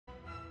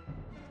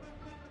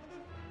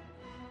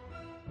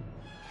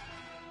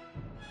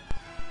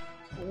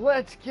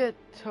let's get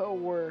to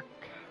work.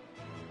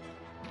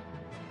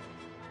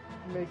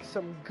 Make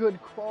some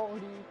good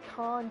quality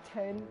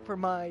content for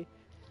my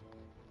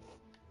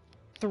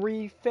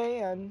 3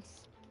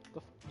 fans,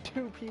 the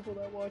 2 people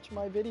that watch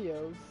my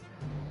videos.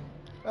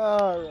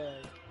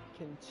 Alright,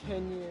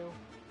 continue.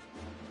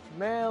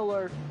 Male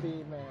or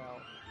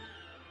female?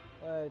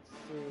 Let's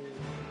see.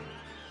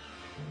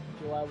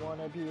 Do I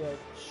want to be a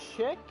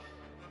chick?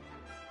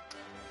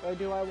 Or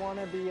do I want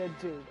to be a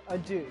dude? A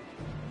dude.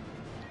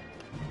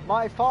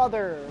 My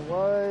father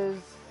was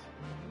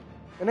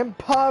an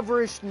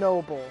impoverished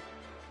noble.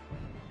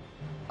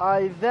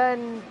 I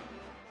then...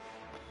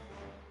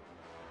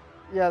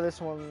 Yeah, this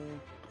one.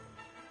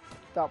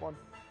 That one.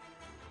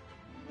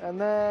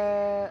 And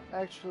then...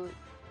 Actually...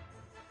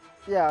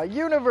 Yeah, a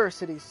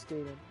university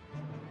student.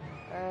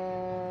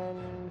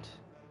 And...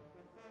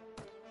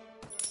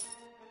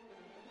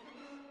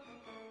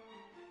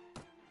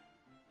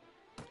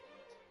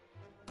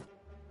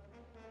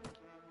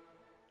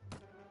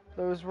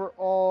 Those were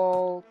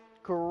all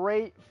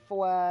great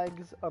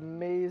flags,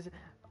 amazing.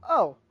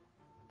 Oh,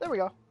 there we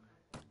go.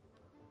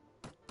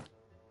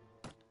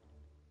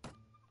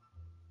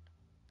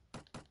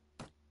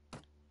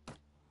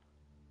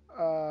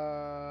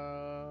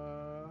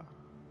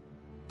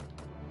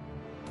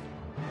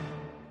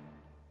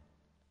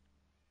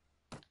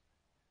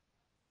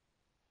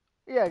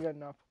 Yeah, good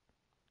enough.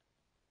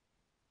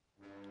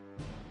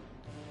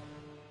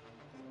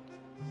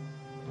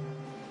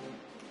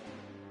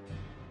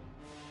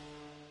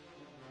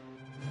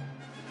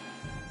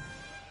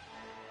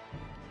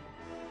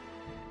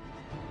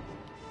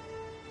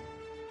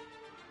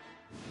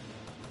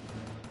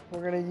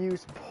 We're gonna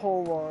use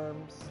pole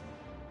arms.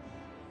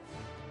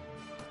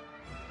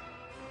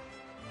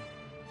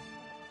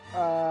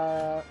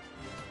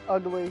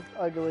 Ugly,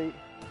 ugly,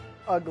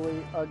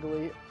 ugly,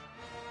 ugly,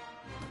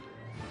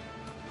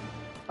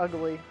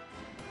 ugly.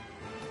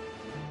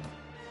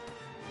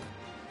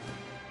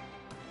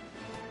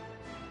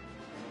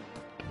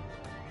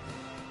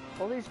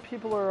 All these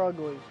people are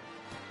ugly.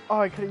 Oh,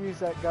 I could have used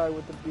that guy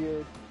with the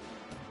beard.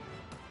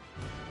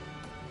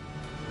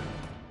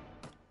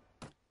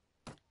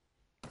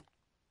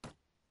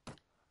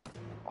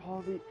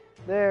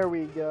 There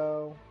we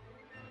go.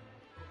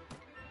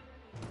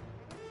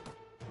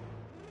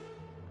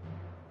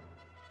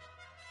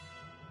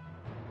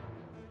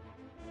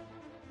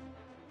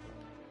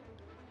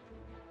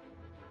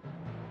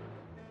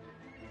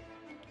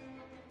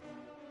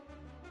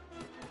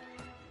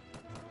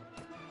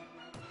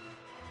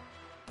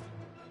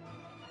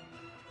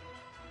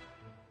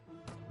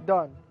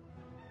 Done.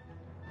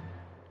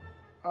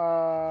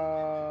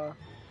 The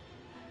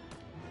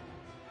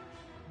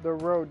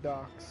road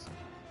docks.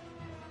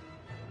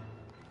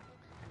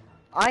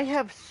 I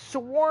have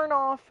sworn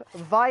off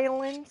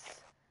violence.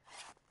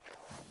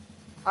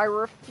 I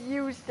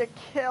refuse to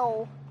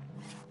kill.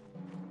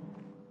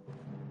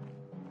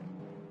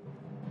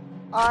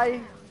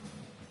 I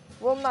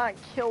will not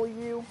kill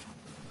you.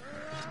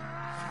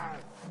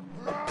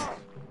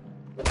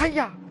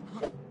 Hiya!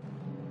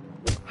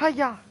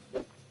 Hiya!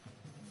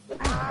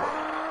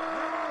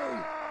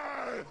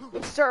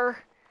 Sir,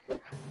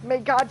 may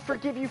God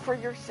forgive you for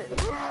your sins.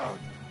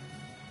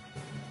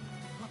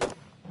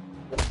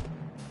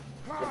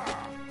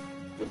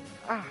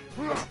 Ah.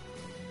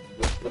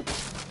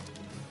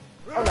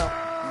 Oh no.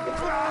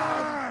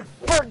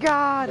 For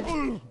God!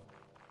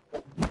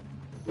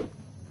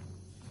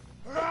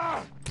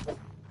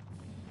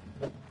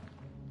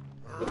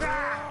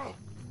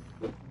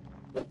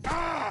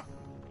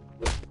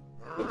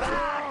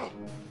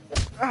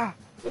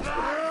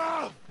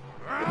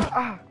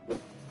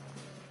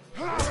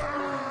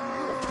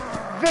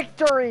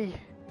 Victory!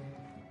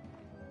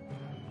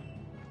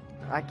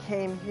 I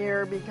came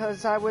here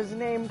because I was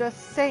named a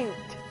saint.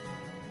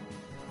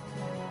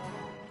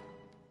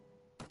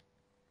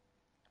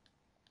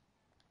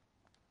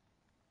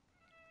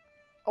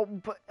 Oh,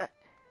 but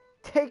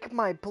take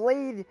my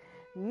blade.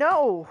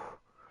 No!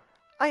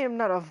 I am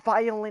not a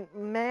violent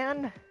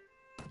man.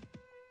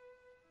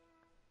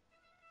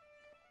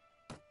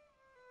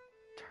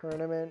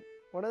 Tournament.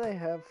 What do they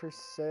have for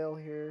sale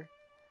here?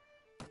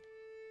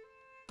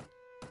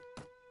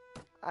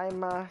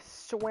 I'm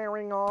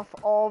swearing off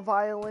all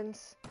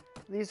violence.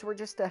 These were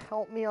just to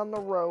help me on the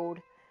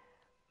road.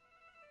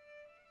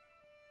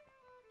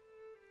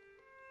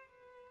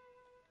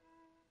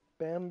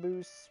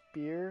 Bamboo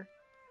spear.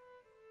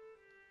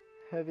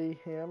 Heavy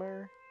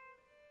hammer.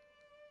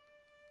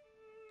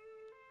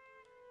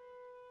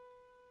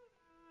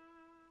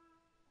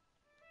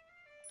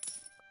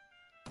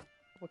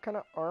 What kind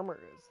of armor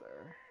is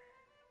there?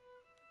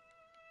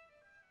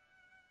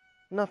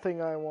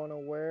 Nothing I want to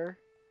wear.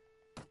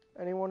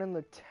 Anyone in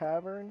the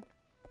tavern?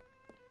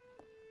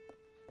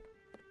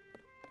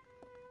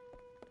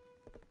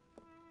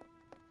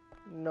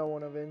 No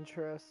one of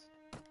interest.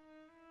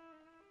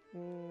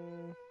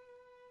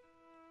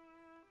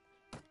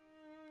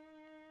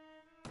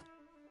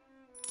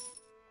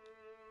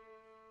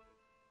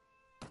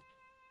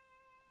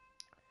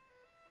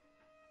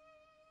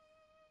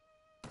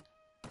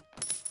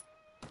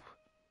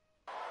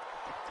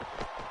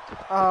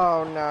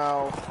 Oh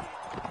no.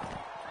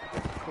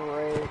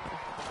 Great.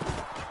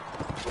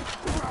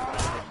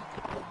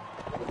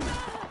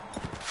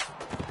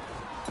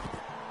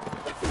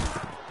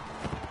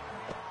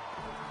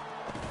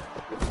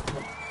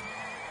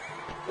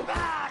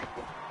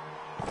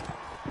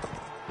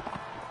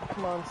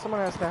 Come on,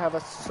 someone has to have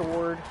a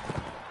sword.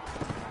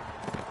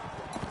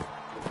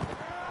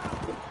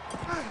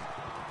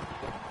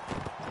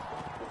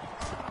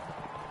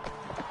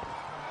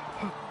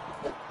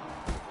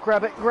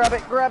 Grab it, grab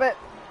it, grab it!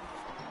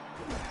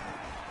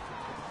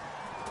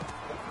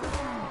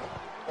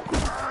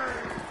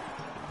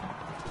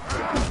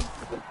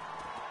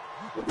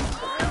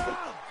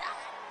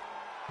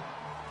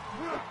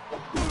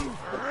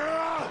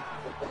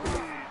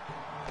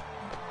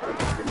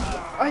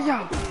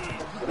 Aya!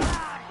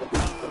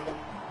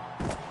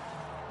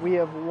 We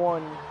have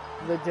won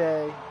the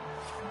day.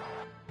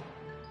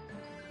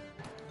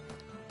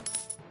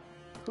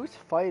 Who's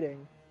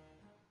fighting?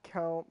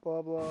 Count,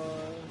 blah, blah.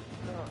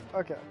 Oh,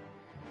 okay.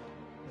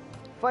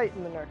 Fight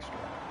in the next round.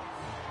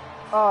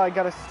 Oh, I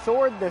got a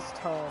sword this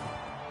time.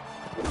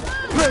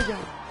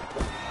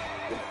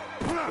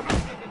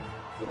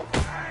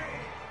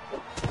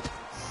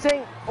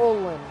 Saint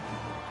Olin.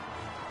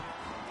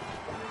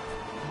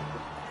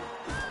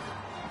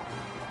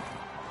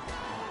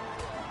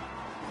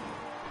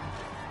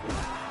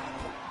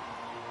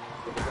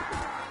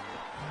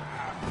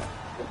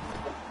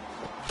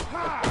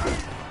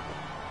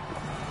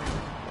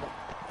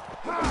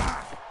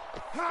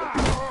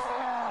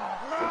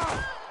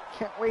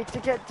 Can't wait to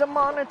get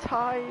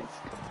demonetized.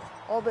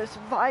 All this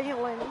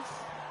violence.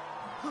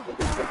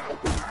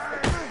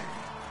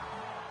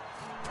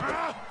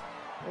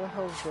 Where the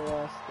hell's the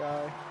last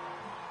guy?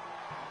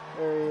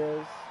 There he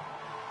is.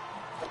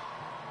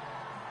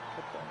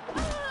 What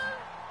the?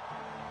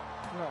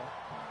 No.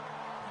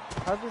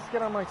 How'd this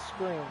get on my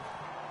screen?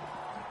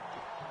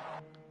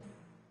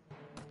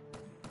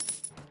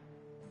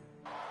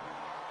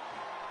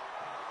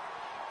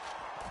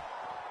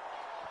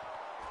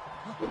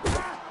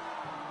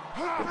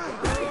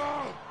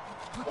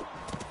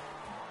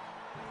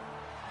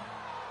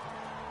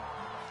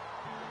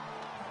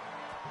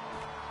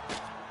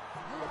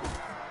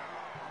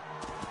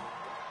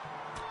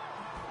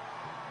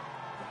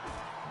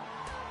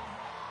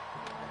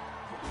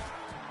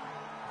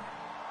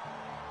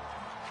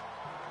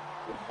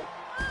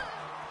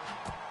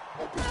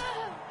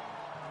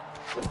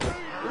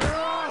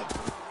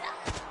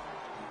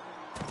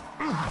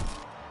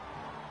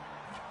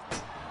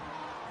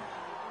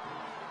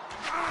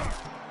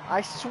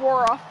 I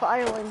swore off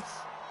violence.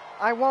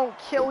 I won't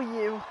kill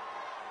you.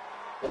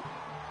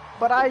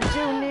 But I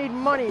do need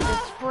money to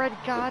spread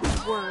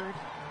God's word.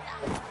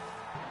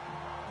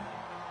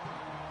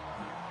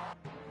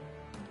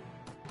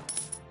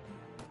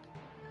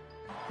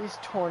 These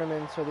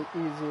tournaments are the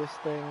easiest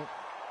thing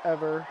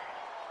ever.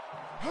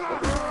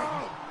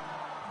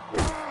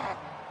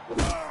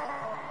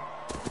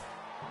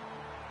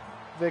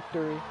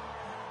 Victory.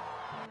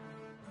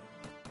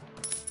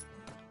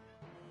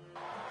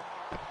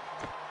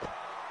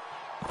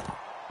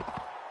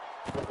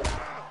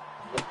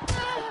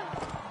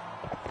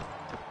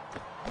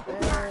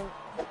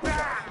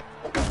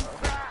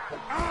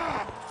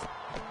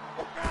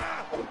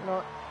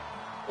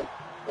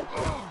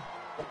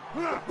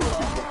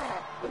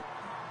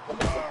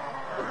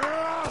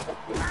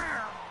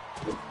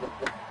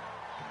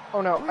 Oh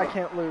no, I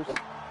can't lose.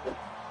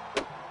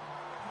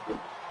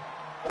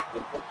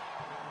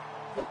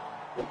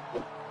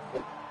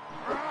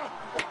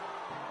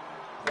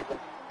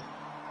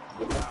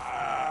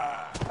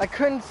 I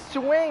couldn't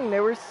swing. They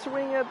were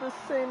swinging at the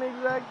same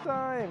exact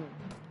time.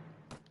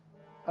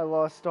 I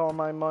lost all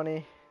my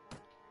money.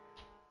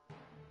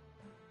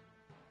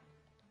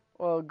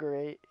 Well,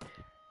 great.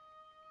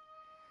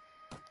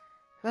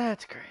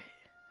 That's great.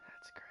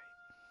 That's great.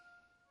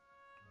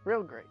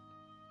 Real great.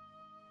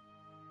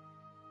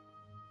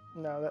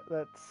 No,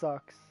 that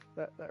sucks.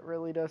 That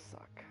really does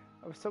suck.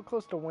 I was so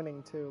close to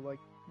winning too. Like,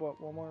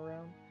 what, one more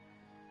round?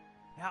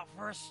 Out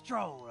for a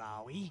stroll,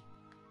 are we?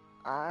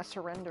 I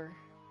surrender.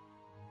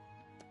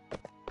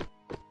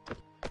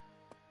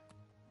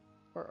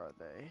 Where are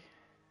they?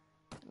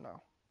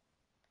 No.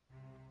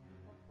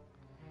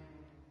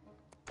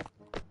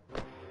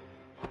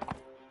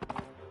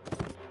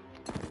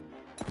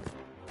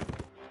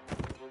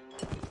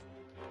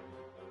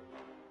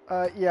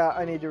 Yeah,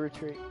 I need to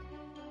retreat.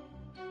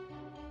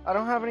 I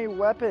don't have any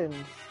weapons.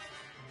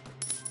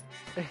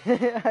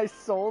 I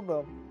sold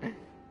them.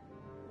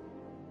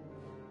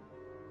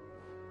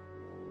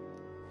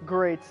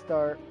 Great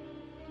start.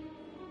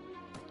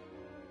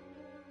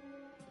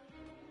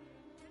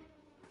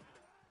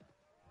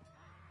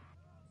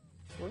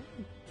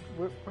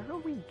 Where are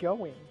we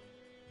going?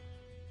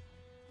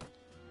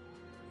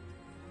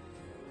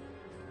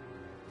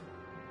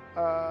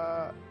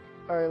 Alright,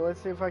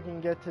 let's see if I can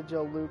get to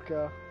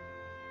Jaluka.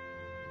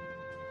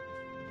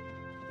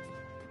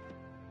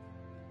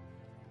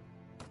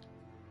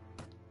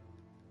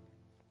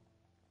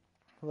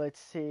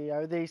 Let's see,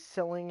 are they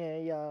selling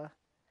a,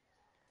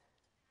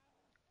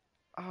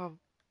 There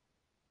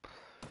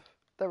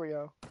we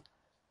go.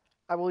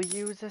 I will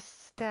use a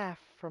staff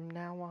from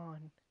now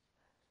on.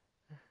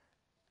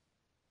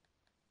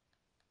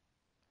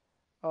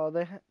 Oh,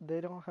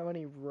 they don't have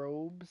any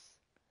robes?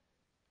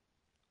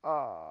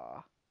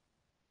 Ah.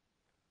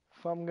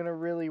 If I'm gonna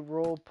really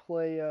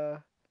roleplay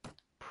a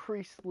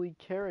priestly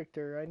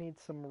character, I need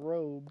some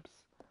robes.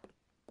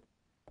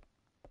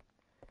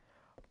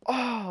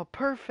 Oh,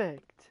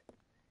 perfect!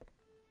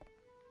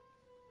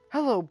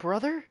 Hello,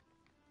 brother!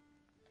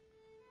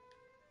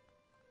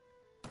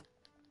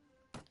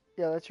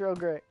 Yeah, that's real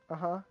great.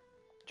 Uh-huh.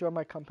 Join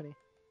my company.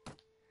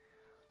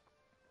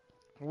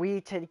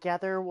 We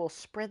together will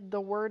spread the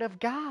word of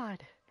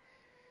God.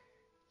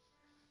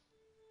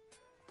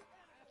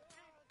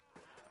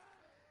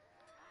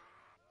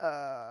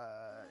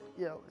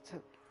 Yeah, let's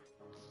have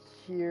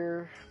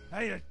here.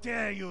 I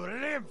tear you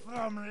limb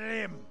from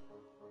limb.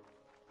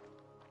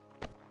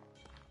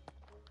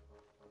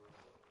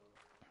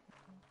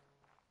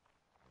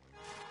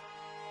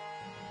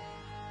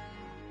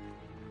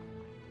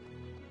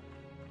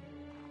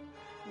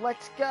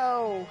 Let's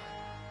go!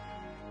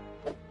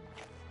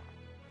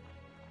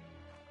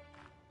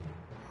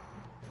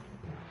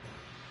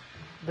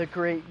 The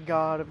great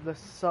God of the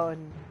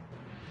sun,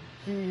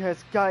 he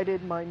has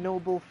guided my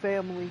noble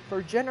family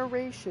for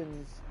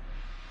generations.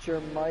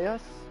 Jeremiah?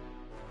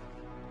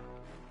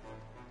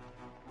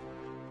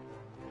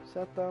 Is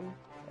that them?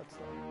 That's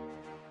them.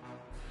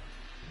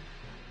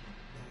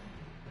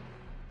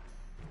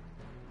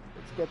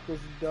 Let's get this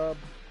dub.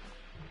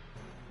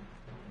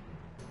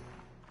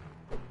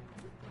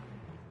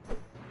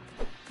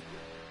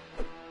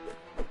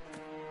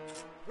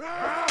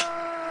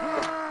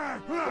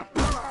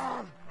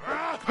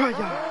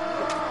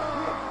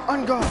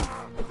 On guard!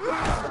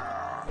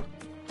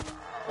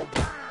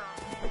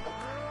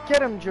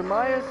 Get him,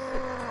 Jeremiah!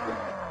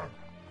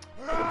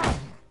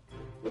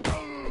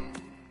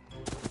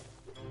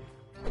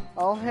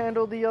 I'll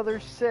handle the other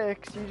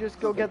 6. You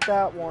just go get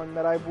that one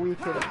that I've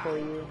weakened for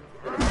you.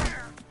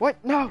 What?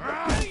 No!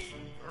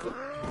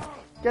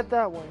 Get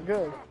that one.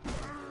 Good.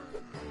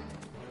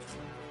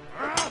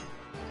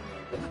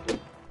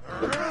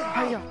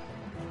 Hiya!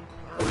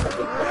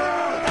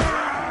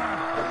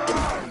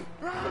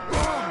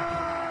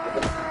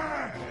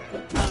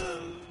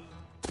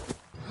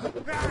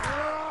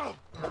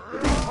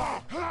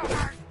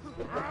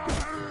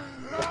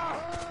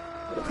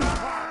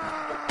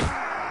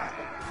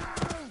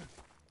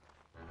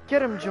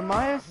 Get him,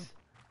 Jeremiah!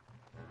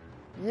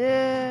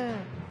 Yeah!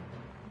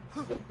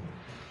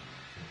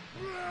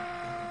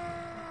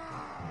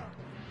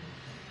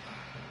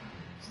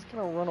 Just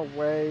gonna run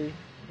away.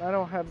 I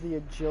don't have the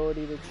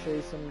agility to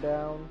chase him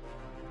down.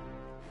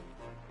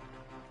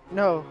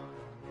 No,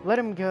 let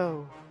him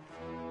go.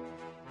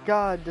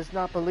 God does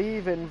not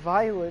believe in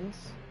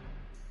violence.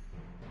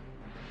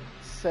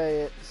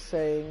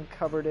 Saying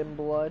covered in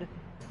blood.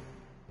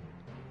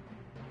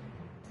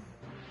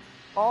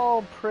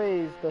 All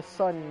praise the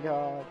sun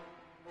god.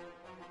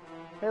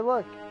 Hey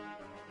look,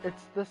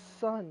 it's the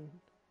sun.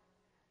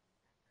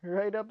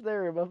 Right up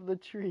there above the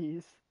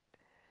trees.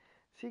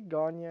 Is he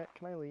gone yet?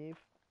 Can I leave?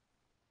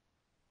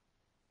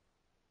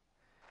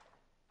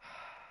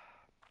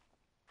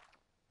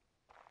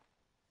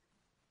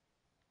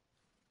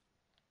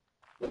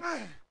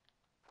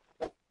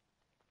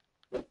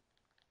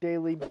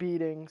 Daily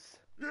beatings.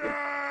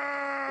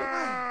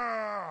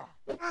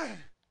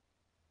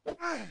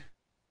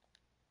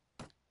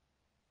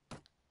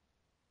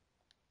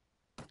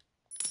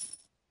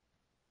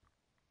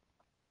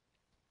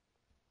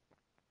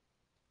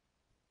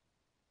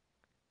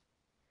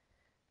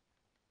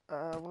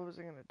 What was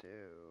I gonna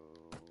do?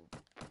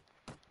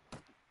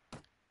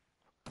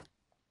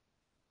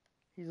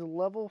 He's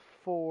level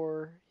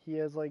 4. He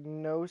has like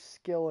no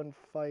skill in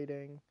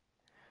fighting.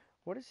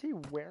 What is he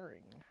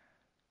wearing?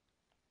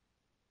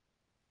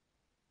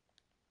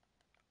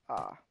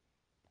 Ah.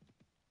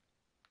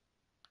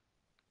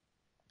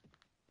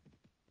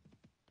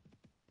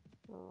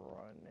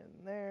 Run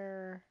in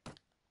there.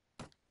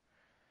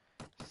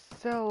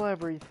 Sell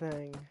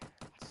everything.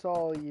 It's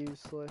all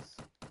useless.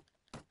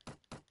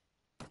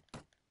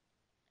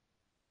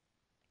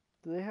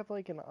 Do they have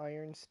like an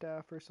iron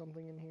staff or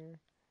something in here?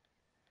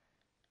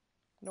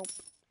 Nope.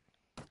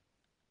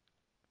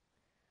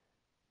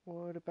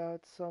 What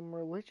about some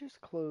religious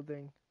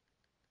clothing?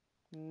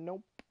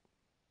 Nope.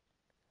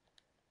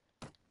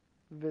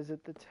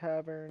 Visit the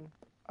tavern.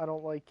 I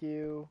don't like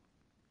you.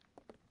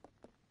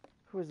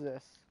 Who is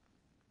this?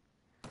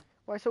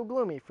 Why so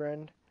gloomy,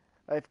 friend?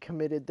 I've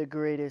committed the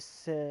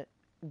greatest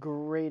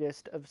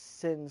of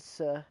sins,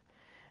 sir,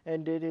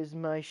 and it is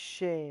my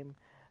shame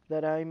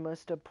that I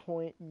must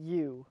appoint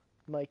you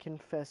my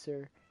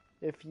confessor.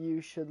 If you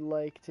should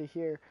like to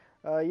hear.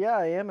 Yeah,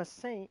 I am a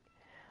saint.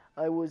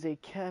 I was a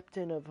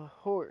captain of a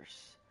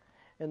horse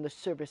in the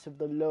service of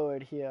the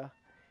Lord here,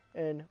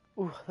 and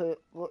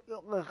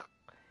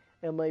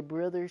my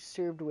brother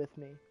served with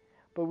me.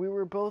 But we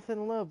were both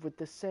in love with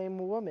the same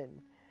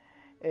woman,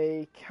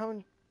 a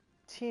countess.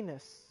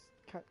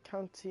 I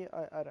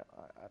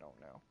don't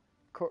know.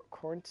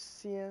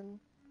 Courtesan,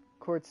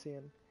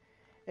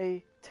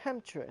 a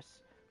temptress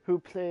who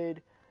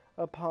played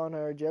upon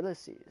our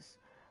jealousies.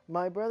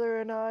 My brother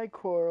and I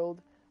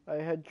quarreled. I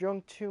had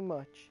drunk too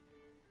much.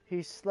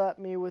 He slapped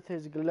me with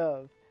his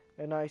glove,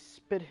 and I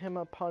spit him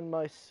upon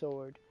my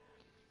sword.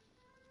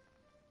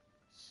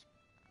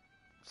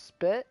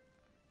 Spit?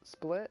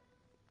 Split?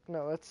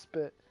 No, that's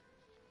spit.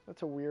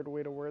 That's a weird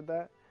way to word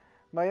that.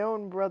 My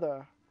own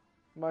brother,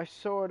 my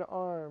sword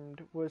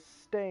armed, was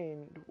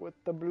stained with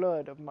the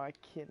blood of my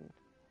kin.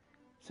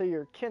 So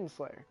you're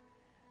kinslayer.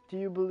 Do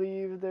you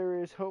believe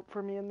there is hope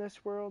for me in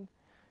this world?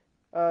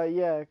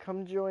 Yeah,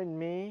 come join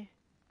me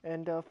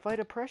and fight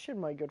oppression,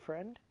 my good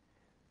friend.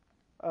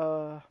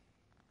 Alright,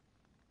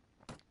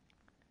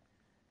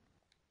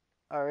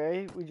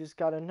 we just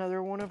got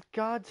another one of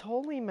God's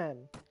holy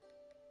men.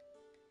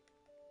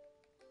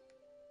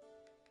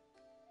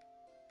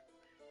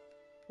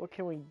 What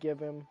can we give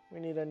him? We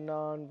need a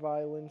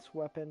non-violence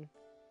weapon.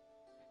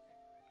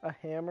 A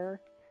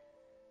hammer?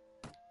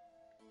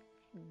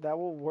 That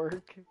will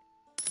work.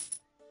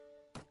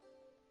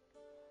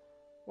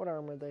 What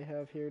armor they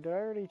have here? Did I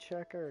already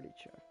check? I already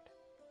checked.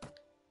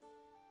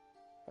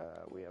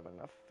 We have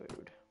enough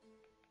food.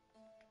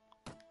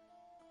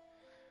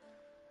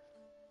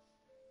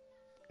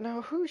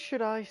 Now, who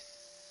should I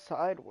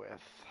side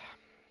with?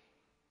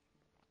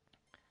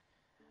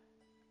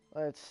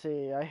 Let's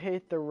see. I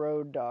hate the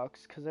road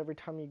docks because every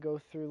time you go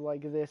through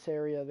like this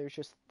area, there's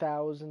just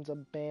thousands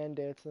of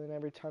bandits, and then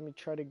every time you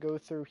try to go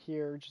through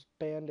here, just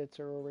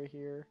bandits are over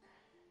here.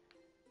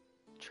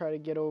 Try to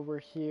get over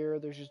here,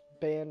 there's just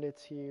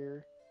bandits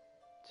here.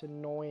 It's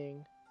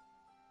annoying.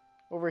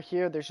 Over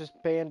here, there's just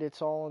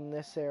bandits all in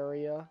this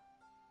area.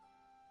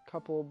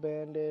 Couple of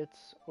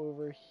bandits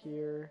over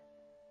here.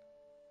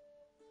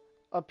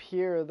 Up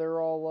here,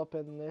 they're all up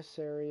in this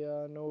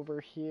area, and over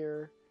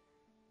here,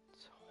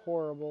 it's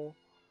horrible.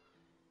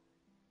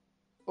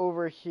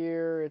 Over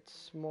here,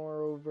 it's more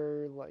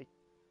over, like,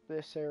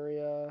 this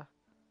area.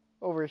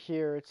 Over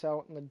here, it's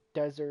out in the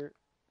desert.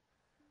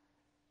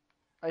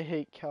 I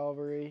hate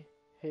cavalry.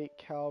 Hate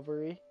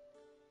cavalry.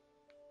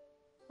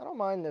 I don't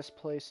mind this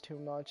place too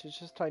much. It's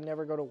just I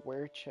never go to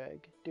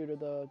Wercheg due to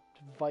the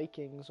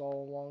Vikings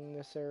all along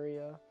this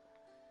area.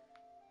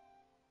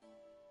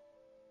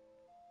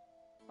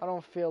 I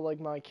don't feel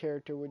like my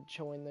character would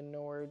join the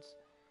Nords.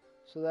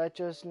 So that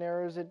just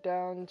narrows it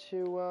down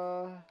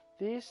to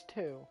these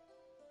two.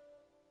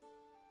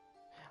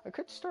 I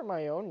could start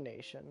my own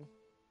nation.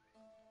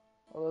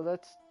 Although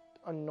that's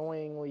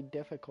annoyingly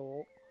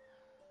difficult.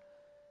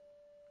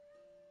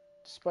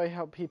 Despite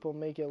how people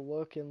make it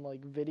look in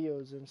like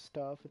videos and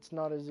stuff, it's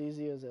not as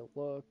easy as it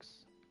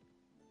looks.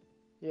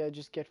 Yeah,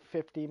 just get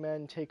 50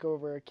 men, take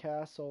over a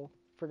castle.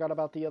 Forgot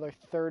about the other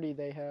 30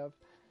 they have.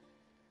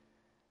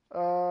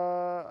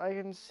 I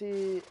can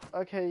see...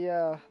 Okay,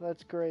 yeah,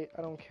 that's great.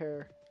 I don't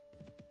care.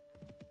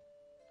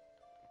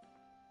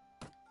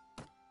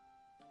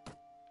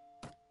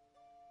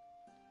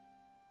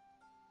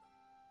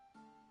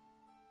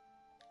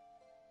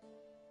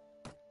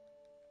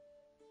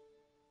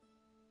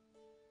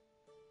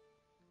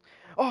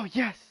 Oh,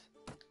 yes!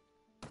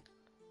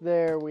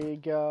 There we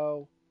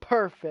go.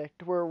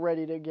 Perfect. We're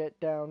ready to get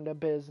down to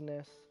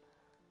business.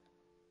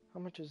 How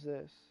much is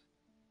this?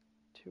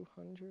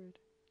 200?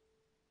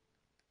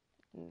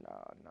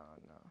 No.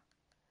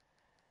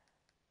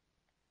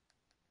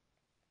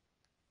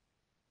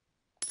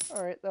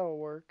 Alright, that'll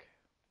work.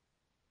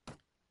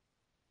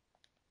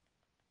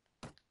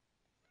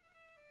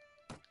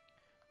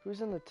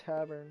 Who's in the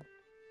tavern?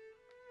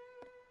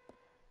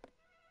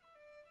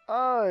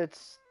 Oh,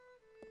 it's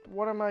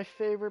one of my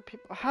favorite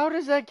people. How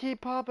does that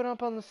keep popping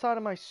up on the side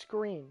of my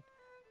screen?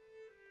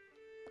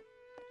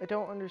 I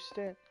don't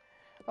understand.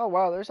 Oh,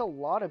 wow, there's a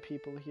lot of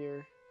people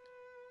here.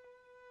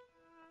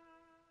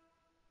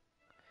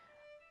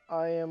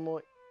 I am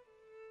what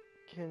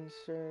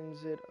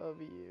concerns it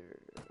of you.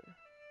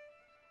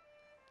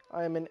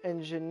 I am an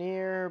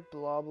engineer,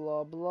 blah,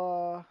 blah,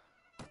 blah.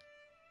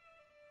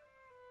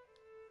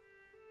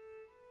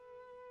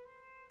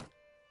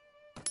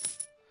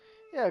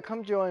 Yeah,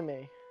 come join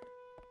me.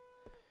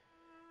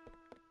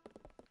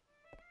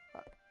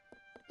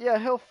 Yeah,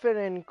 he'll fit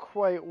in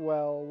quite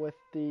well with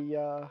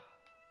the,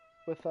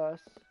 with us.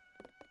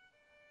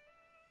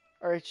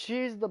 Alright,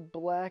 she's the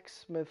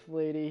blacksmith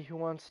lady who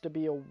wants to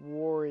be a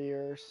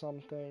warrior or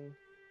something.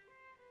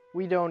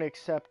 We don't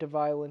accept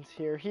violence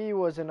here. He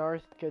was an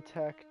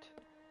architect.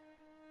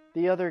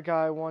 The other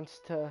guy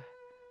wants to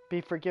be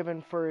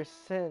forgiven for his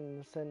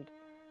sins, and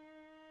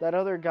that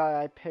other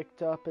guy I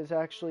picked up is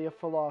actually a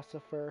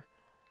philosopher.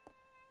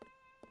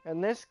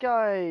 And this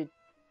guy...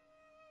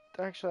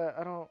 Actually,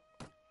 I don't...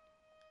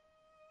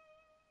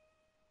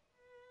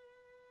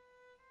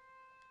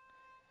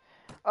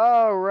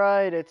 Oh,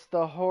 right, it's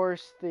the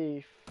horse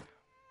thief.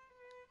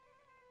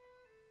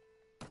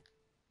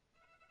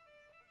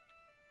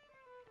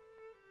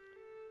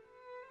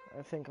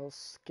 I think I'll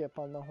skip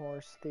on the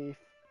horse thief.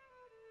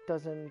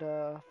 Doesn't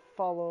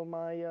follow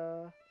my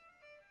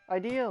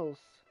ideals.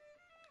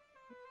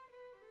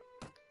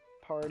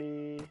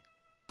 Party.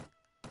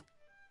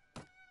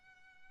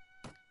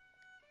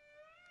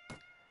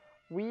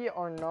 We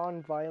are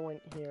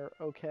non-violent here,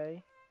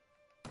 okay?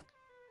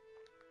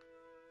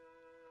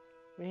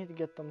 We need to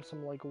get them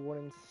some, like,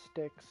 wooden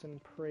sticks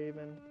and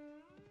praven.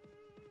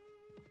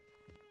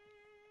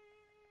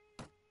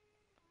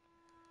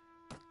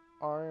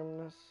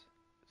 Arms.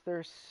 Is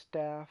there a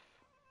staff?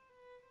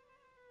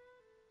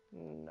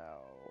 No.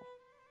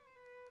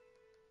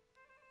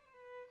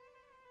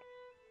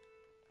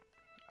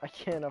 I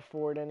can't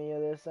afford any of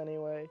this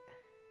anyway.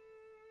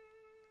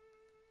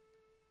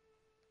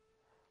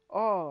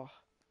 Oh,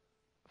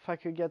 if I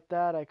could get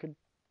that, I could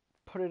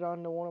put it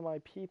onto one of my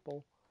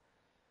people.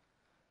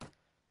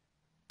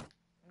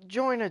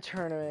 Join a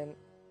tournament.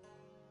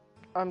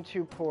 I'm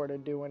too poor to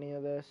do any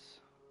of this.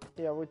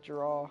 Yeah,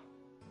 withdraw.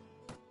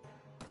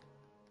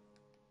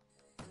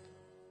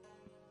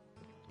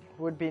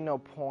 Would be no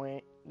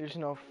point. There's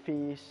no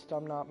feast.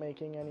 I'm not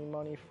making any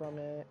money from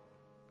it.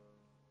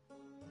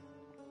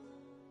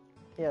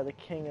 Yeah, the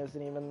king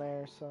isn't even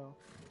there, so.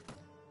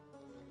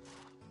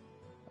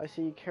 I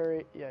see you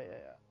carry. Yeah.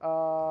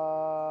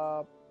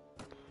 I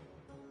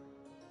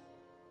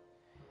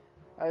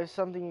have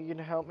something you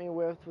can help me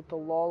with the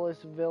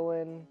lawless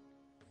villain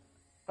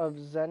of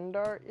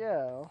Zendar. Yeah,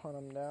 I'll hunt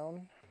him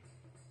down.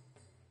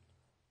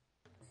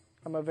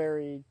 I'm a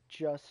very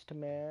just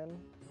man.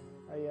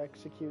 I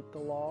execute the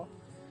law.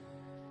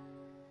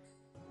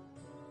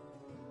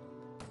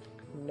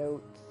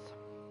 Notes.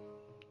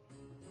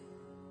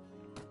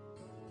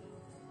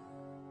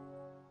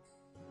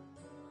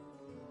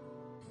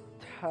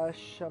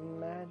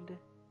 Tashamed.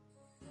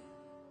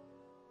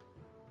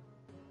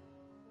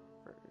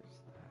 Where is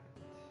that?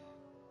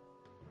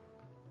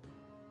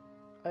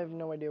 I have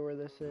no idea where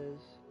this is.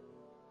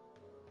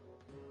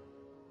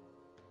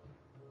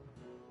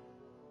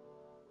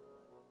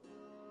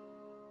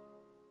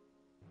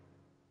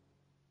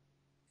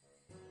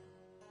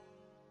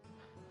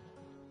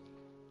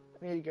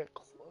 I need to get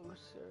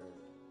closer.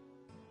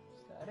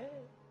 Is that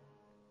it?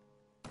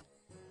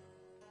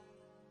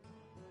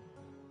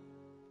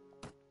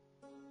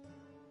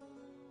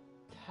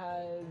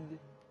 Tad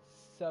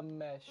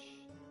Samesh.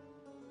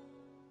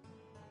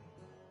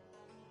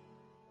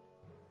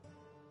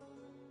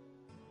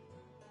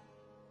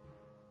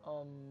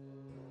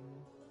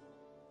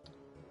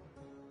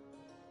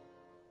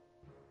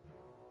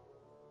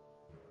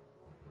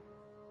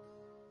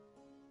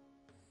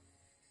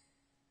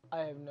 I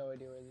have no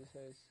idea where this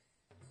is.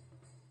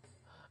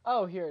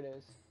 Oh, here it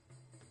is.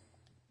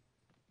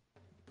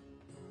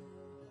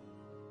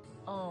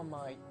 Oh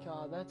my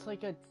god, that's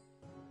like a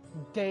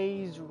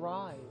day's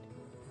ride.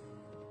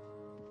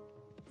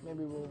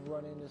 Maybe we'll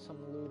run into some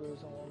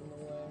looters along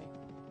the way.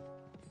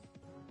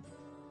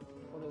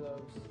 What are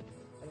those?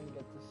 I didn't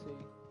get to see.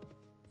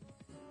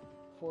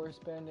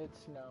 Forest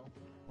bandits? No.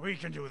 We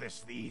can do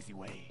this the easy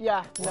way.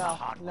 Yeah, Or the no,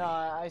 hard no, way.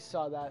 I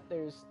saw that.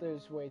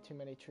 There's way too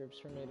many troops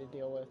for me to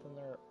deal with, and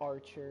they're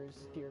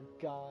archers, dear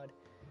God.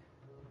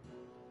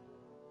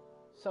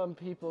 Some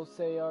people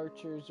say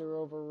archers are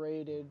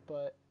overrated,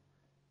 but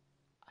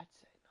I'd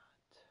say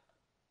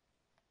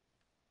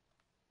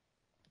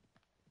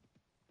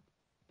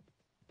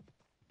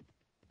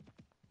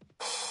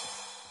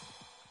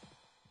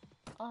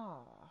not.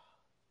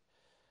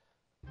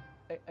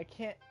 I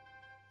can't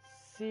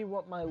see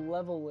what my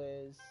level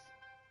is.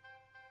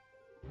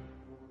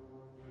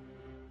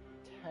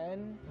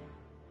 10,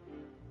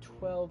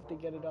 12 to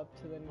get it up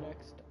to the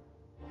next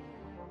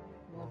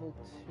level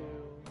 2.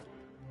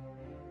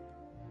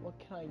 What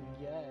can I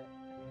get?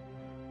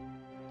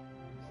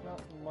 It's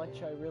not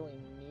much I really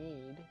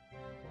need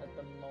at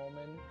the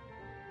moment.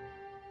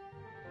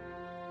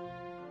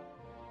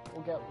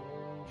 We'll get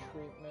wound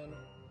treatment.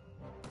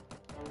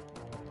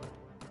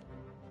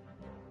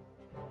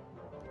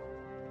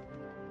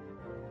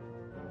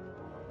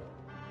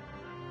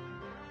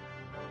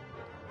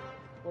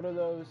 What are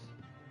those?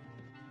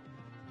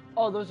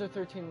 Oh, those are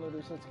 13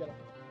 looters. Let's get them.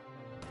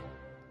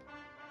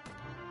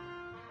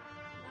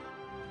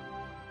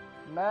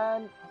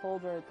 Man,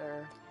 hold right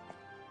there.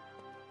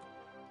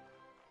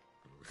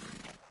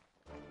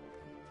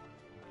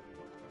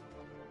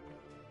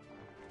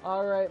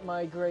 Alright,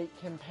 my great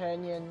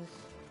companions.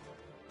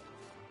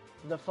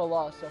 The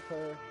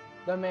philosopher,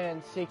 the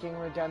man seeking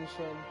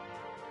redemption,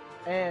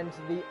 and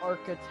the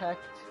architect.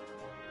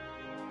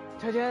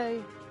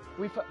 Today,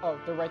 oh,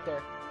 they're right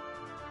there.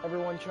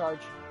 Everyone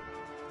charge.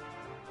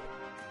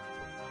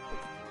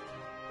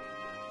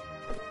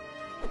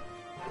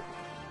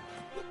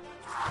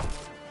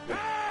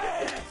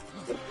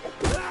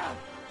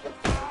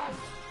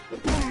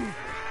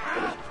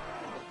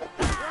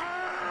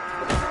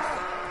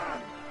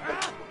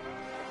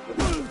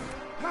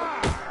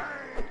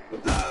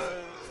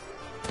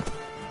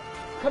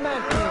 Come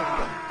at me!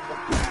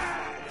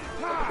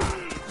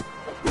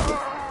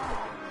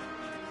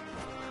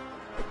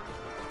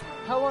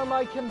 How are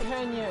my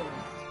companions?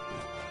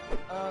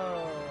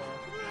 Oh.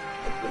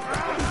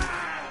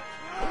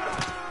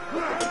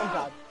 Oh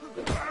god.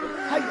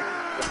 Hi.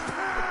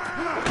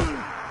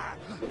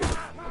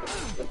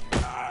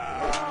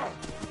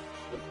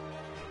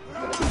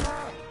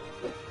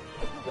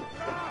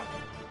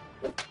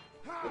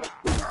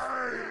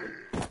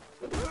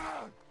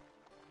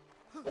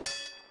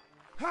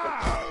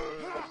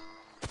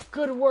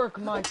 Good work,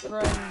 my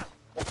friend.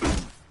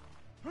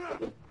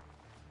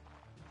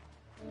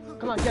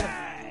 Come on, get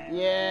him.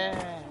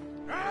 Yeah.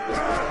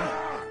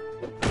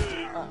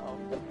 Uh-oh.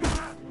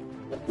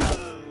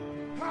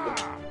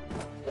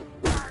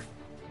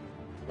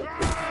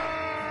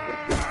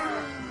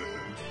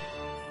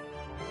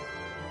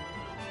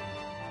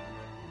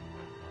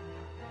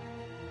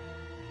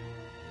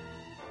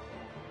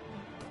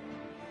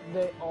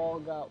 They all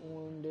got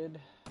wounded.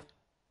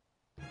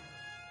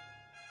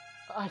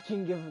 I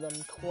can give them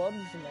clubs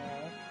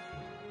now.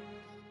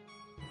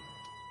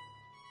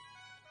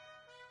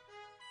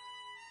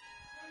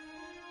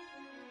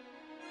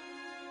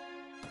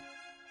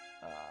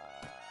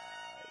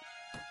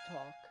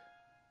 Talk.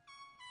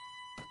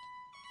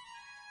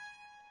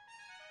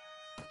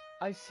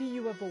 I see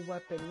you have a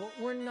weapon.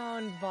 We're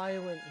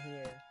non-violent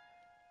here.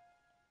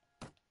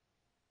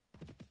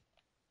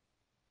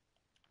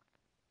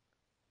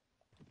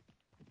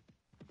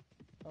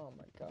 Oh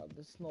my god,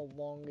 this is the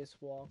longest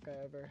walk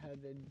I ever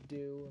had to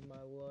do in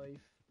my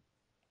life.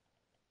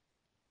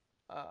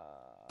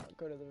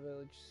 Go to the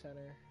village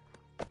center.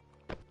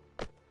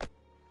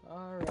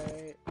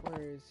 Alright,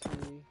 where is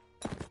he?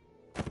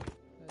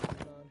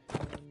 That's not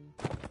him.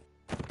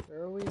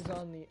 They're always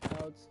on the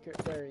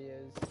outskirts. There he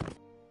is.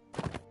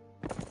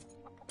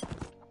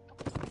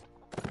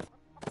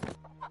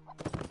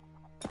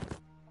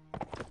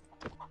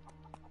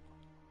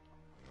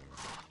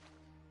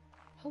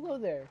 Hello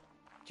there.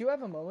 Do you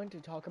have a moment to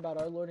talk about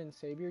our Lord and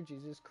Savior,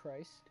 Jesus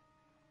Christ?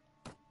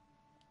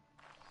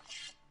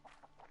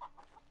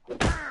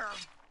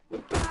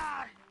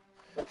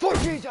 For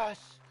Jesus!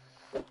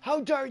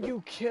 How dare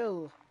you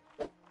kill?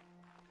 Do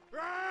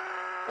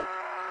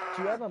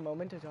you have a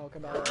moment to talk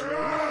about our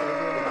Lord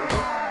and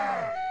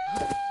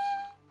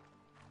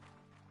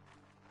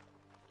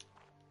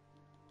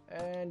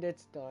Savior? And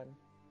it's done.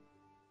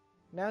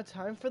 Now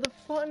time for the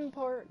fun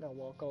part. Now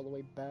walk all the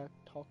way back,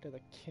 talk to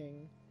the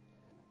king.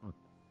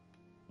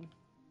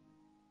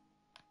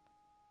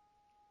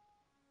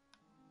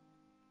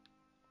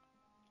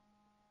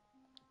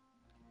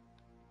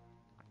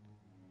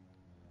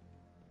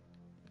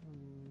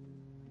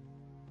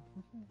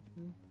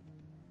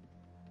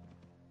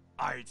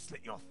 I'd slit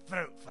your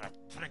throat for a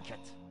trinket.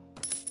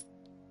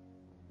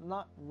 I'm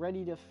not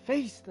ready to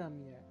face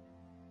them yet.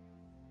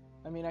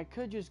 I mean, I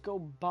could just go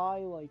buy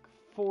like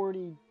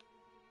 40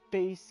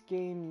 base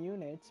game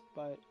units,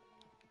 but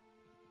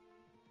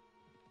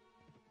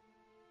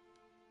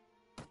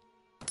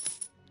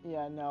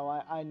yeah, no,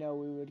 I know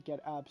we would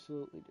get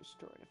absolutely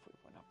destroyed if we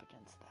went up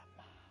against them.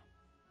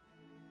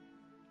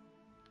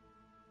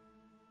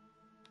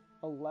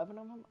 11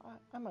 of them?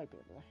 I might be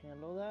able to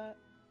handle that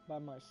by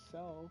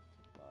myself,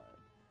 but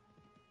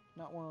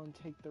not willing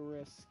to take the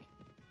risk.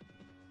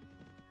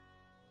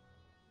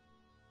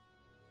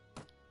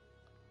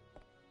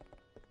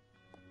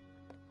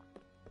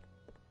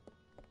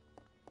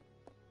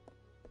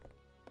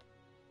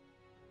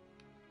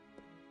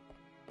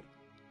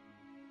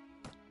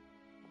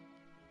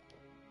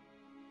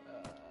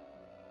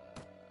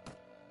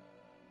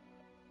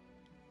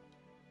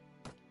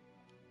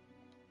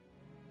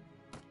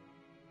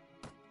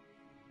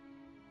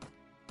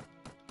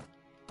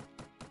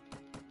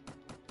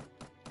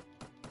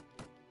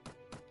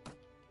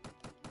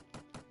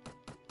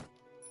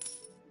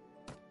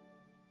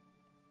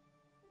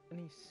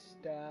 Any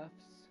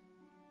staffs?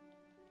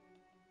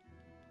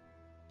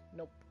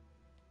 Nope.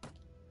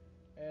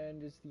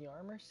 And is the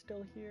armor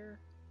still here?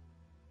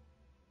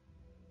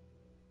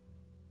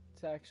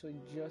 It's actually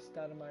just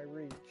out of my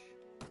reach.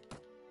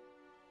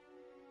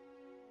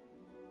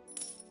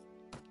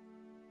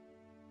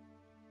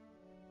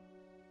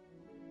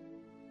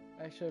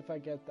 Actually, if I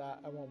get that,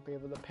 I won't be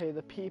able to pay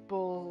the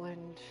people,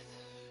 and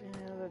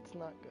yeah, that's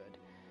not good.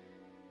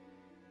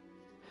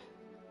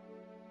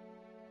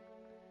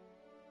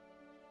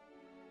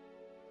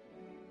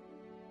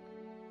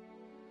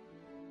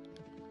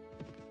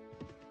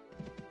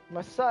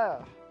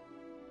 Messiah!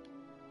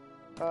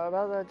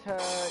 About that,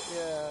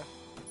 yeah.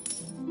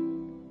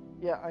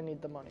 Yeah, I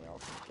need the money, I'll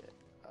take it.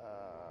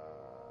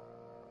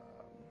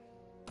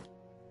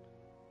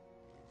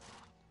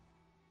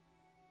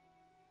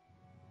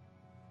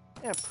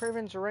 Yeah,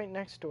 Praven's right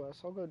next to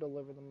us. I'll go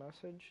deliver the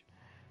message.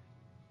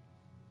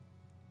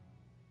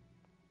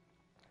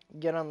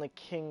 Get on the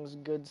king's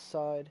good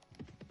side.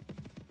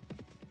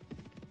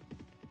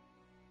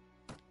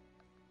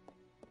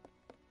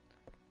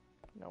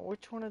 Now,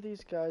 which one of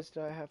these guys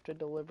do I have to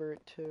deliver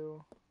it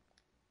to?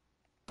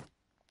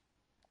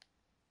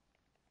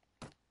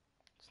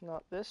 It's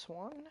not this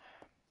one.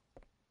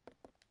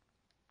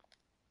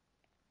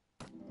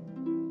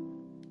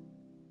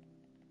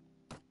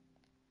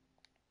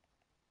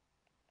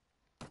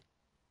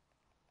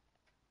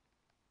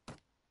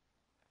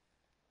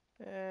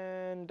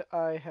 And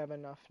I have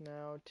enough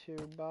now to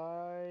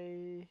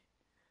buy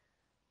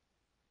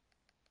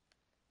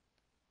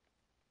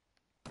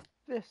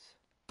this.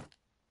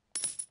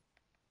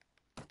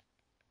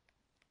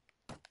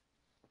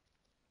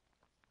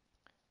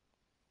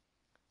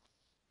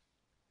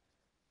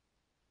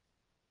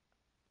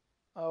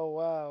 Oh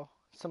wow,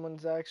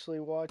 someone's actually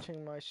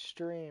watching my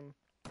stream.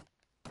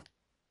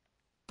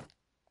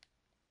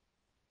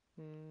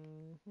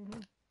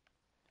 Mhm.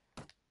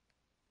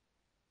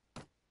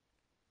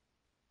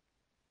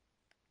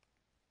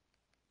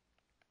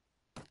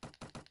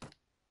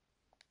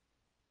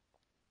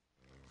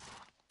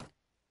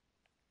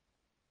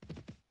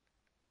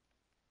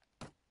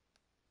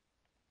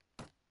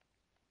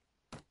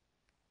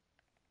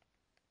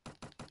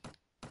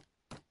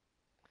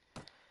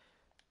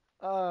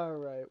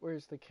 Alright,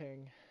 where's the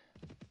king?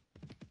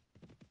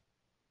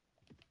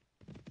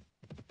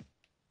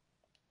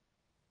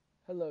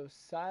 Hello,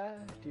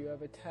 sire. Do you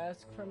have a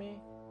task for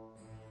me?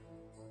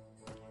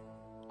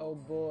 Oh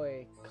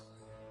boy.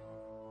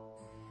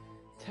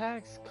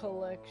 Tax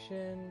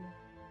collection.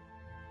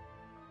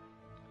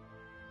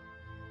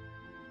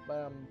 But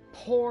I'm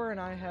poor and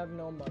I have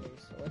no money,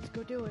 so let's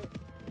go do it.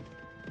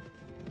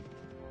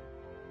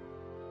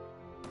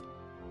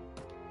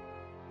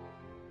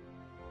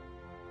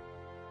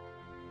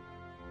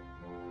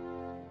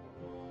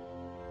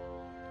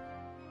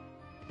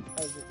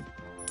 As it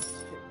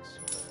takes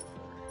forever.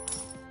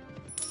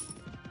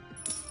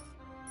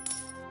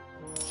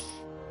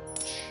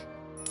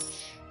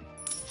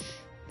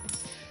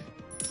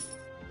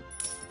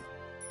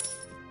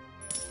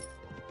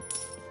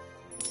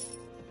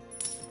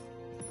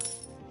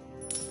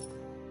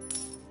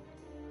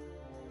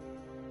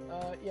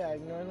 Yeah,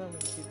 ignore them and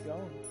keep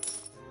going.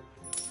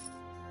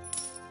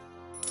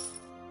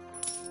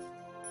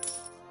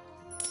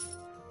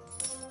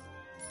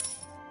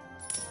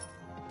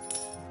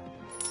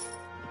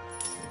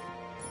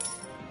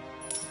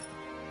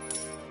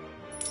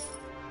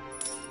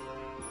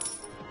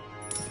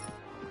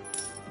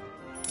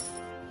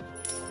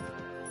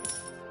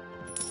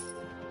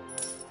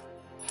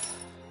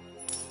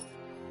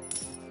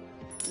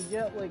 You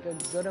get like a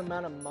good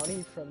amount of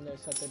money from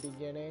this at the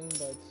beginning,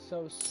 but it's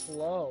so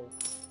slow.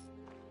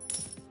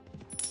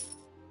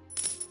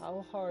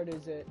 How hard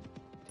is it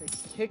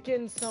to kick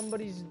in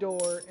somebody's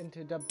door and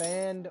to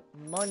demand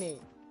money?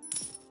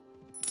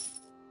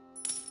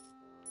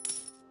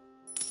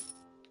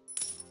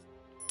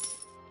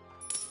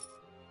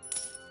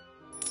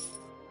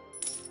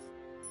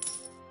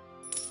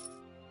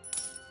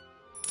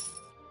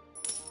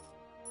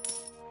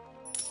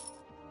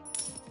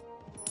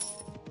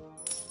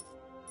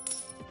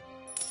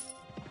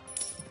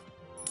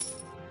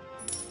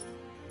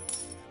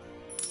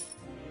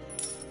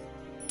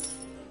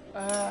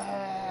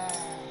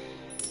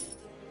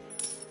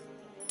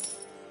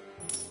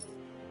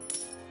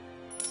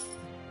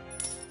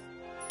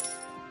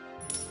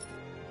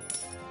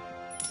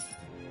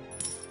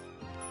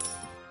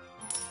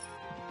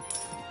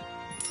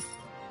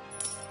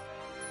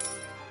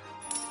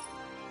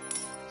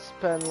 It's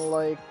been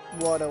like,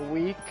 what, a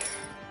week?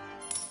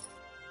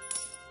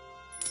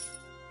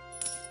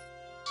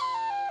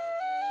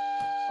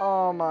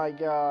 Oh my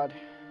god.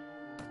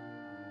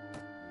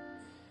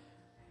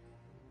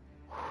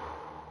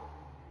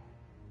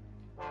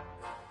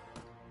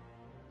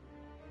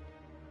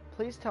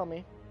 Please tell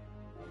me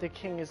the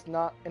king is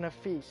not in a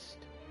feast.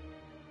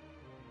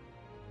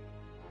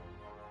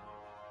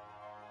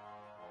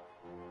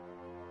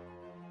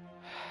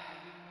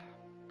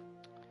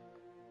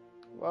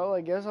 Well,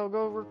 I guess I'll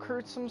go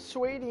recruit some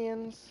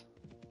Swadians.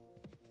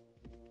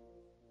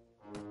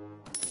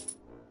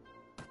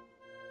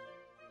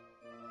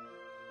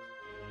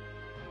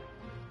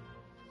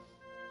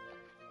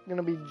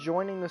 Gonna be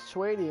joining the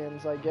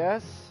Swadians, I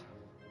guess.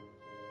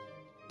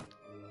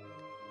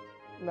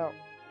 No.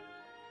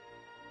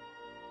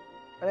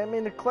 I didn't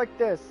mean to click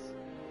this.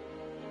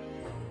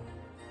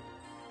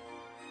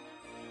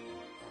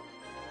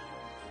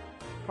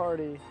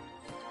 Party.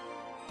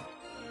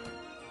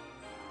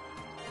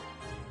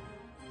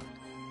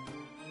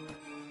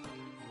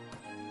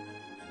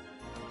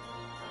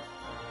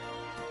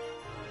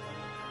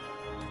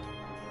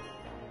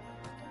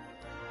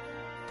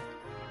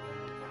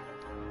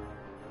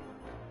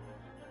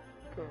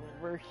 Go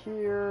over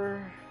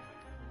here.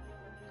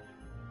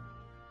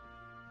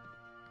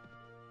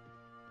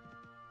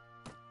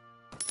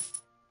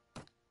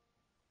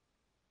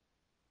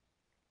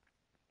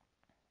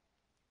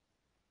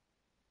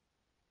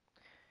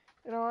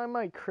 You know, I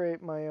might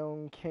create my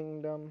own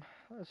kingdom.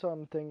 That's what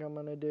I'm thinking I'm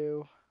gonna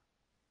do.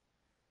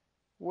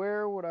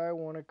 Where would I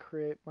want to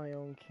create my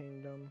own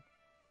kingdom?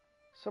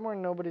 Somewhere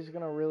nobody's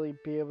gonna really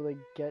be able to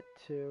get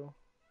to.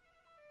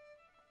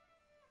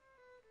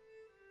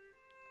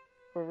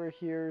 Over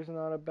here is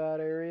not a bad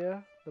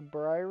area. The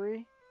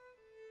Briary.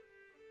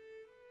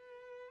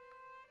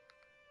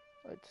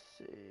 Let's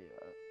see.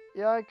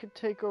 Yeah, I could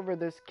take over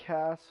this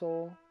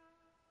castle.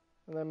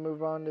 And then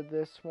move on to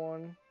this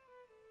one.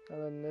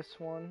 And then this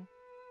one.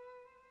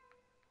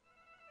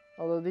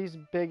 Although these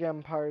big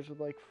empires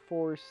with like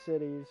 4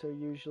 cities are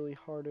usually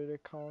harder to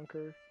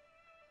conquer.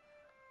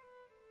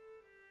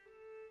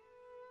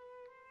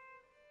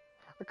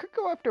 I could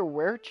go after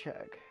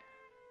Werechek.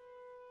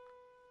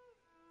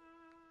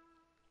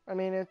 I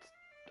mean, it's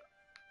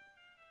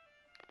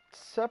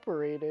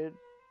separated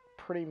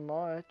pretty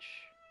much.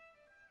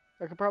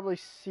 I could probably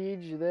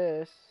siege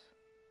this.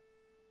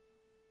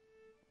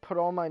 Put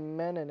all my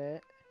men in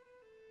it.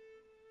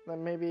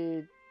 Then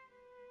maybe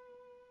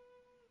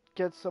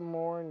get some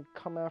more and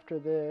come after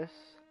this.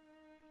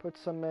 Put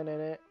some men in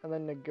it and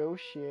then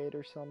negotiate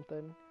or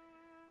something.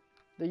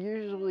 They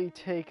usually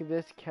take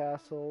this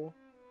castle,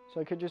 so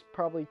I could just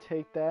probably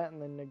take that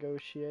and then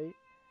negotiate.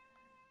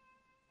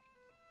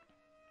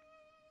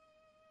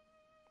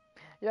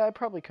 Yeah, I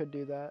probably could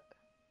do that.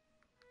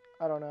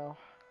 I don't know.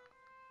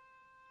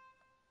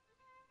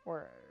 Where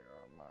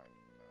are my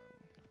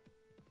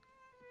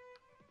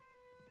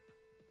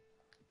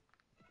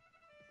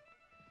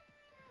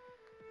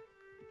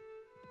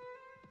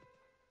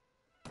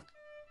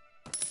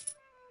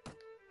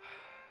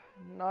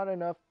men? Not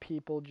enough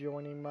people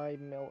joining my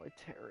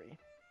military.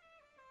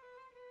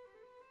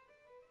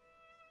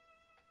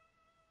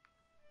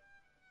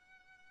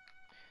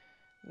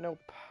 Nope,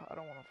 I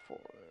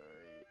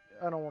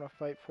don't want to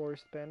fight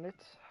forest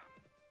bandits.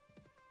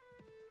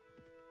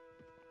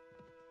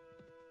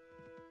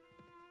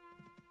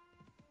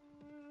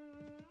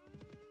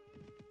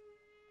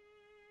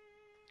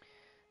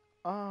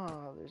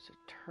 Ah, there's a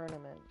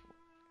tournament.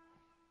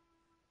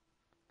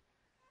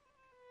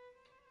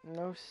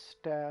 No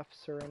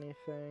staffs or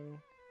anything.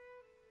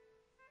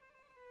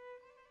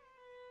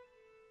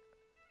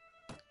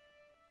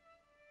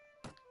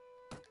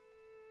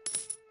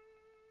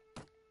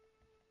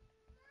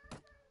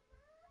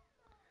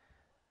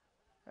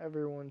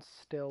 Everyone's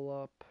still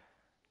up.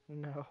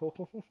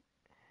 No.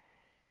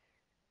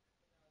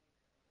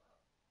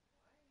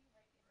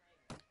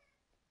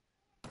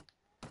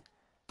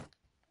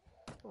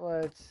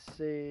 Let's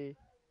see.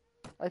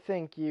 I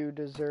think you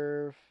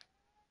deserve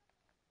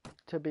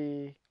to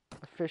be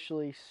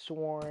officially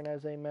sworn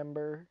as a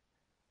member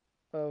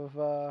of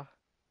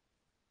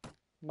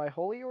my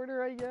holy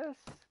order, I guess.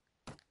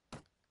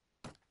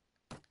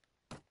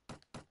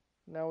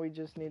 Now we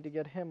just need to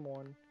get him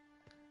one.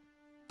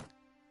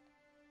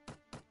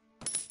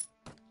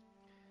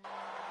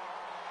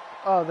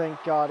 Oh,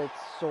 thank God it's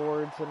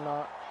swords and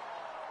not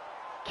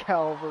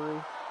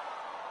cavalry.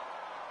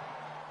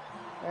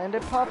 And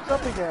it pops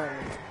up again.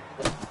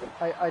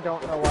 I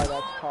don't know why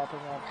that's popping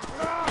up.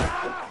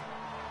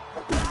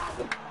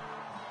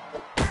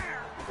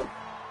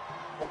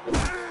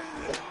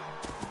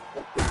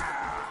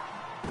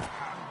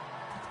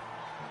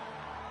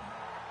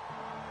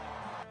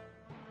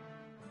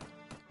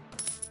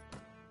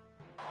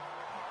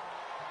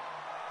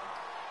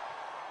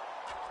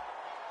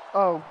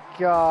 Oh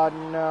God,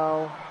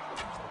 no.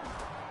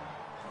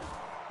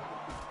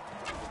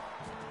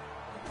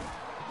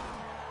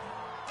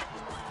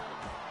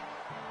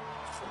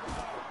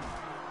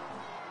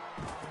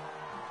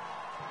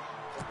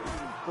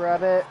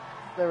 Grab it.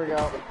 There we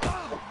go.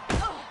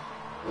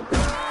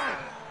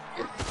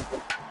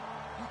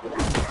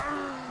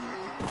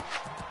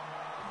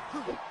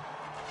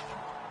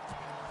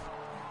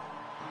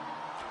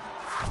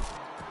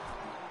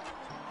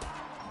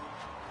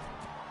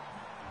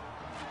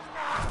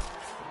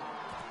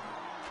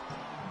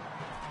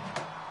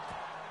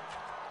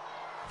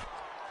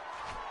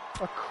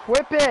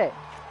 Equip it!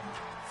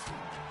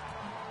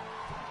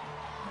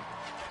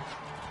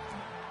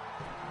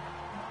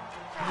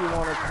 You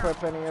won't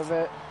equip any of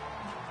it.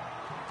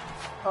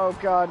 Oh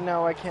God,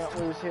 no, I can't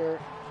lose here.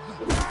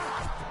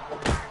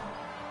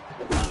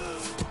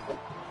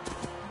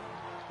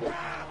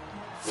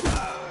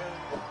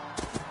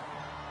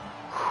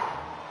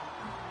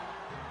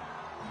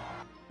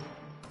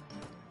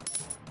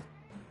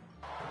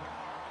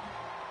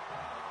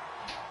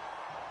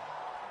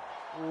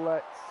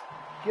 Let's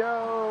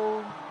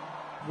go.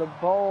 The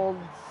bald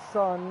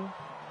sun.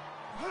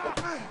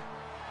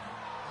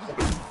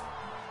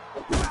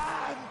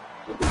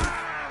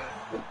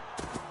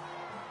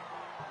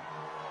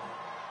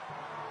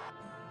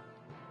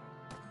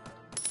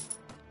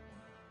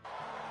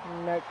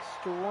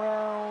 Next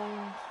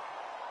round.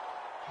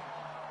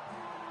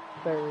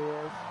 There he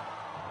is.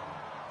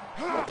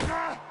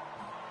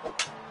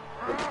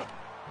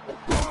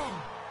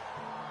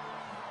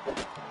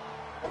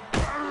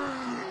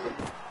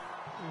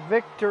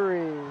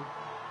 Victory.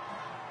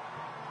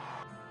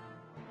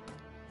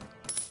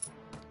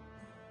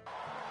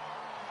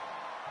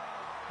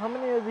 How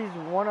many of these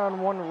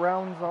one-on-one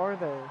rounds are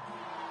there?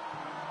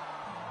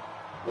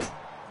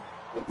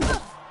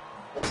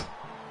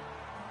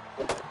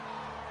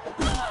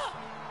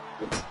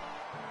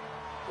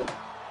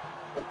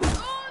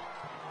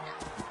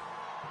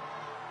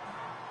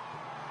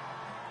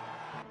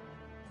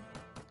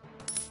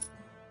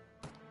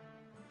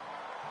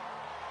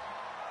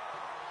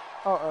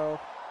 Uh-oh.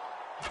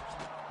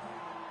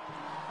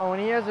 Oh,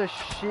 and he has a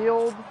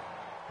shield.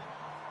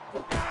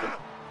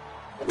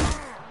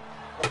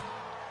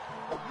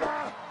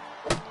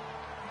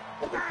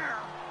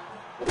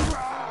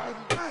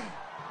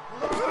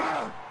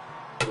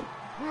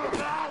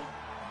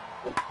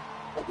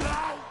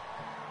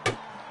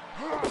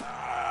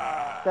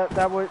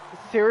 That was...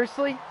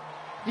 Seriously?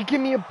 You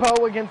give me a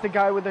bow against a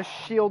guy with a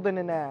shield and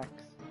an axe.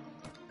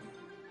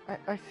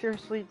 I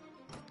seriously...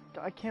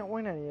 I can't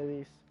win any of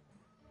these.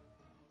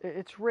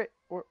 It's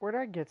where'd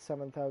I get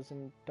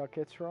 7,000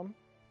 ducats from?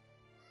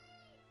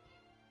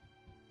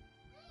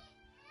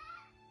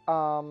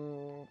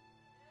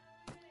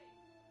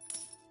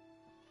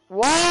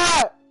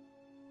 What?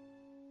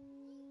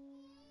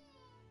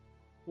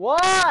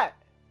 What?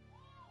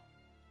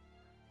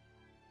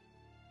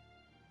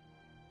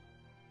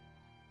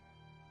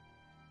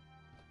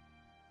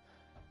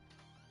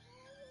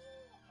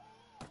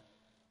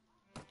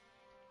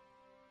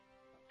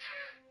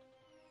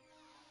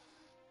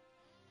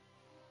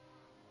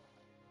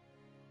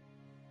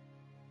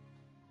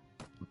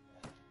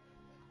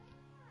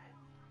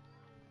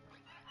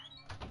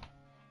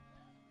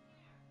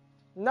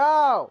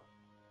 No!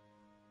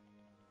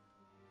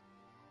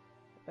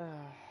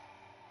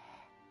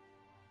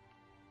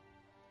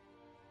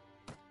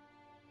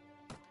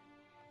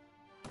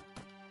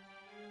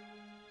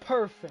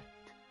 Perfect.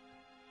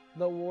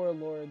 The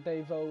warlord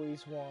they've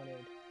always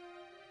wanted.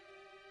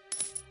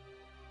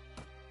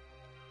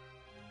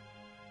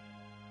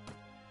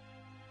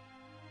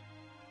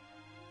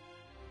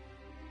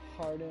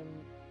 Harden.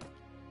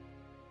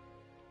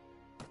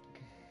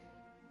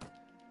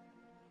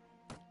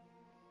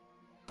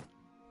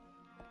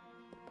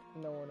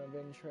 No one of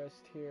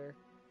interest here.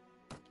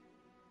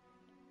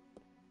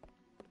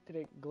 Did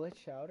it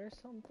glitch out or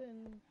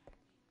something?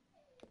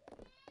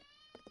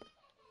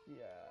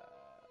 Yeah.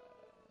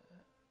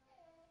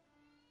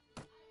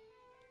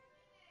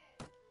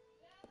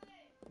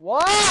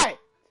 What?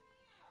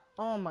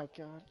 Oh my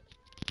god.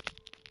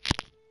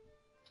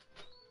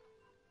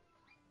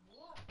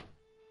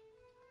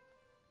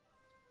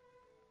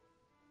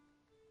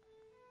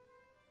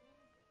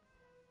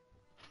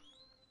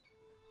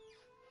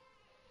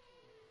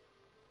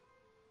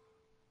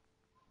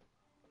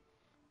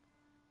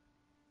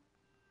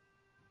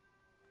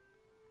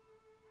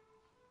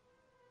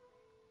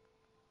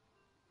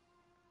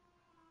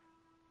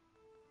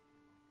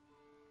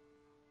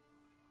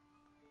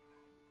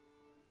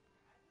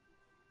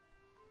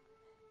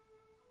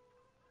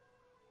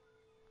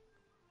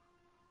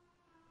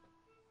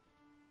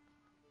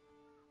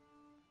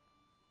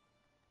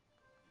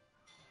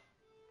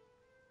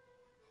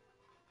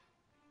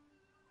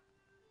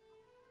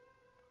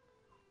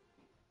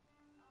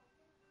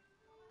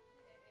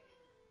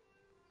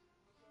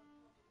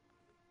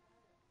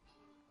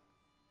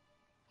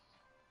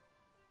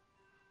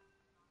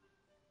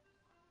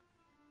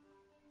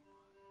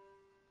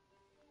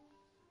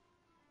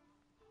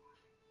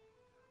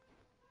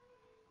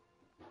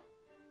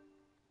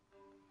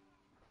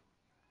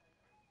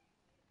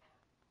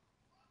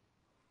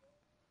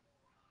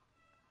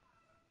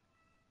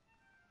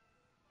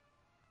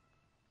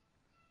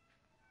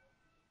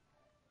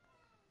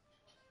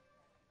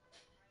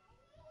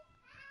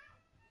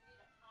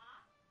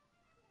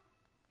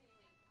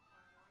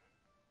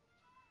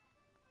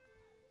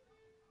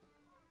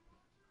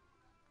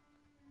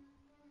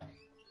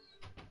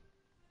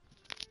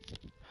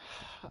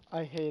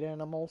 I hate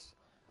animals.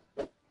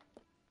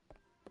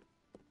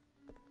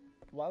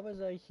 Why was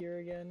I here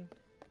again?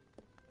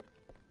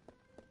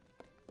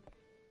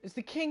 Is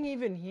the king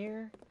even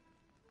here?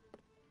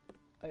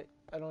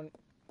 I don't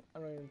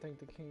even think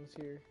the king's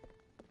here.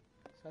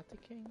 Is that the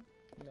king?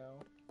 No.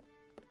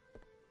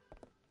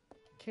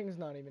 King's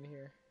not even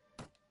here.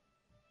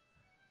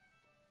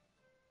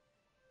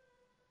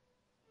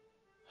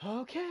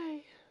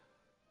 Okay.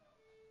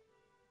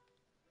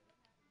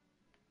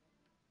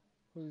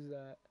 Who's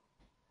that?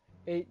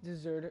 8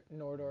 deserted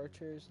Nord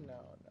archers? No,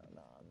 I'm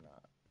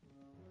not.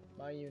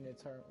 My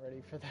units aren't ready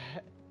for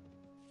that.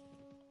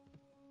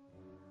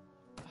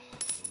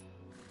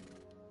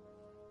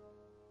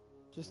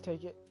 Just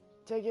take it.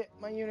 Take it.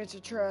 My units are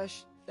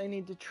trash. They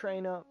need to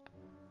train up.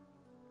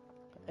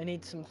 I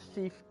need some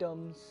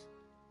fiefdoms.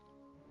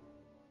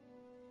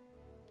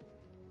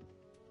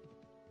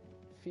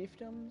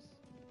 Fiefdoms?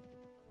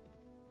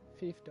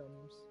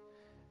 Fiefdoms.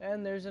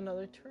 And there's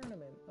another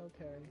tournament.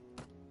 Okay.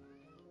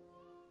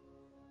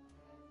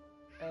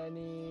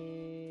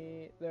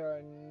 There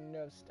are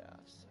no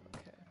staffs.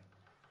 Okay.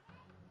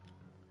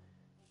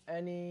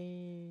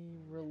 Any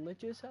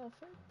religious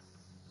outfits?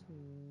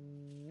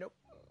 Nope.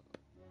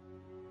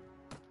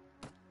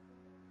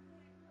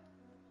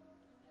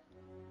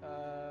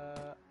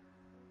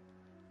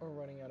 We're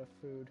running out of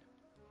food.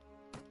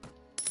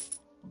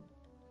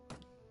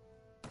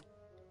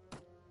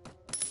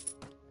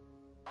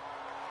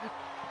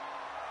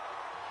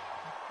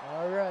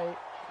 Alright,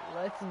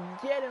 let's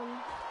get him!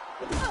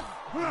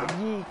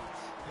 Yeet!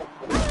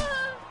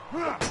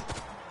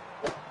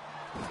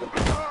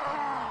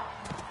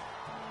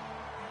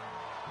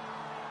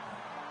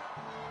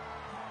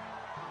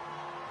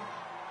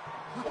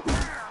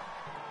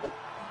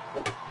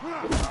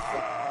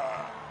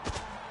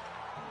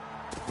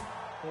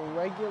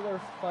 Regular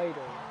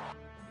fighter.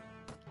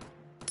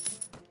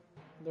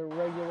 The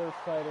regular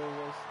fighter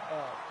was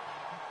up.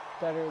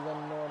 Better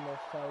than normal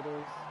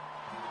fighters.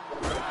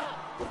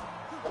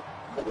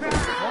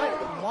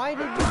 Why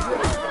did you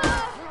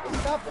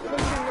just stop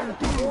pushing them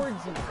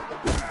towards me?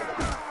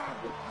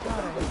 God,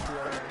 I hate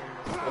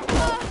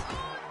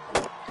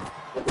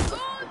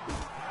the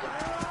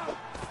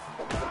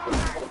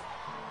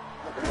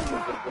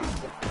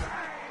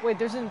Wait,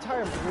 there's an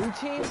entire blue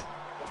team?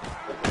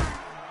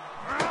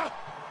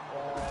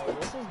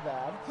 This is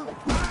bad.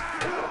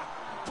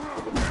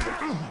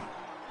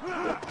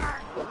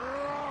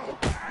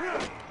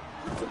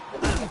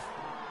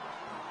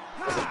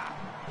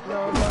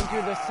 No, don't do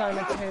the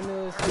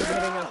simultaneously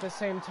hitting at the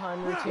same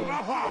time routine.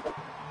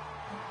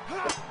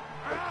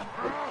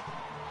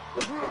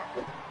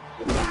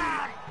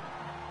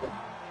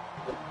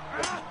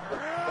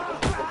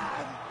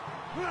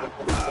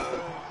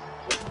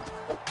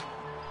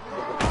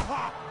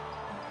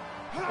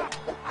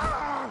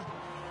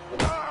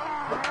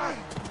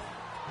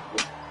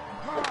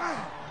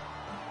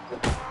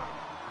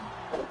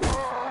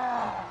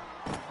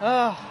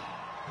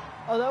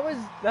 Oh,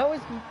 that was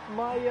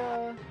my,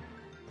 yeah,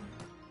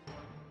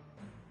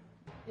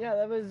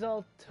 that was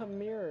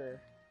Altamir,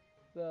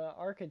 the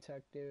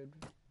architect dude.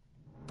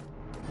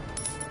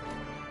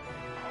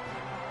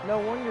 No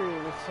wonder he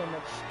was so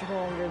much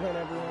stronger than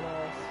everyone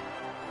else.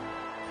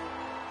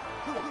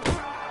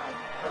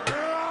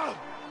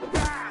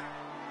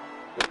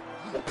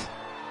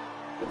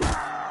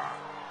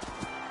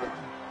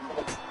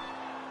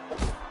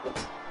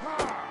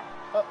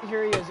 Oh,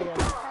 here he is again.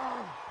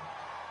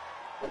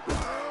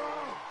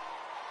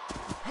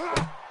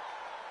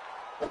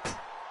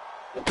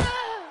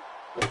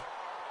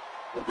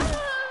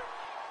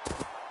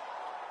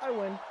 I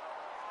win.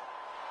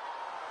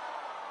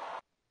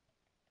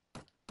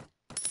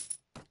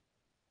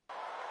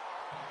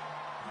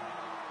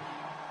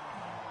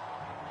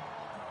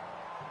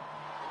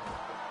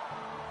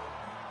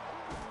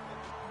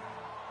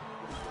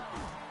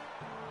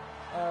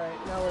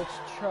 Alright, now let's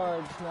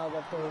charge now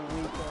that they're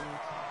weakened.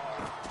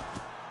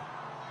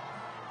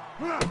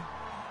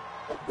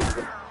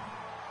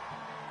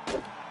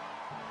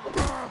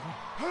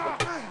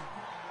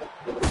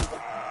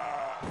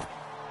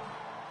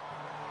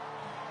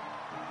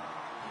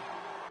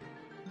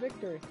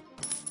 Victory.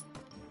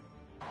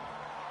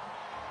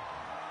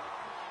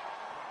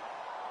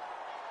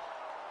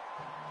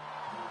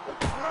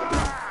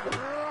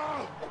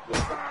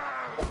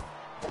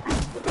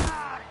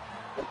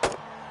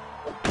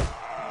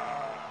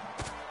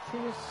 She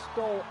just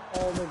stole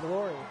all the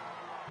glory.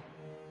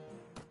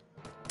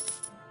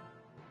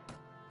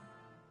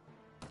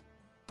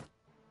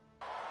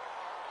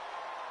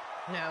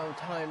 Now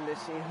time to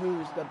see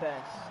who's the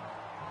best.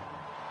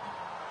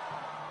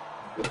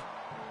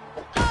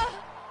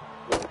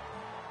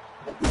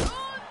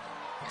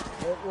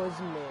 It was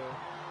me.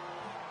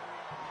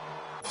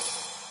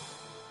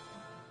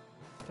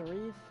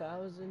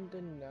 3,000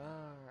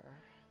 dinar.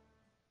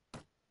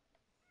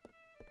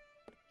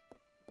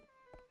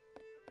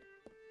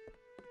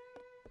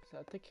 Is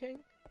that the king?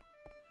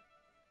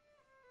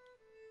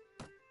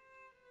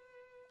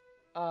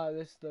 Ah,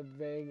 this is the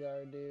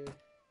Vagar dude.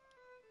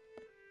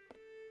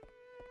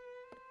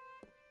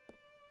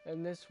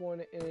 And this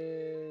one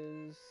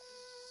is...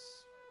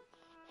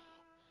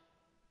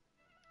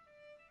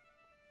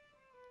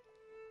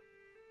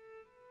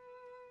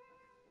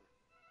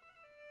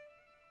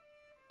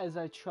 as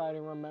I try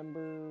to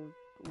remember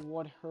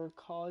what her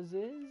cause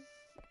is,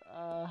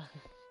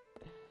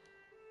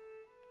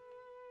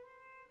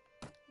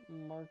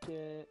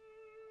 market.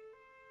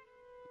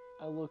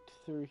 I looked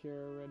through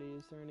here already.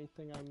 Is there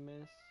anything I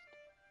missed?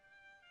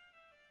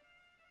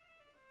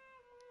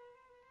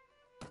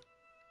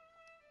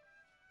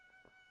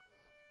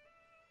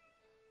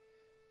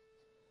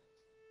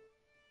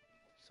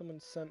 Someone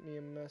sent me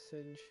a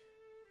message.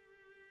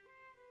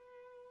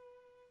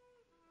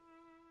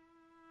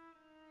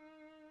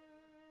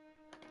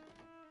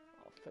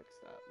 I'll fix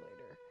that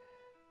later.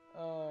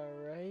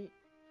 Alright.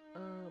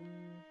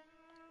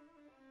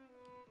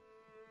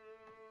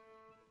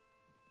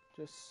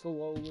 Just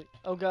slowly.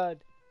 Oh god.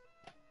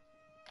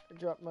 I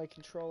dropped my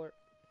controller.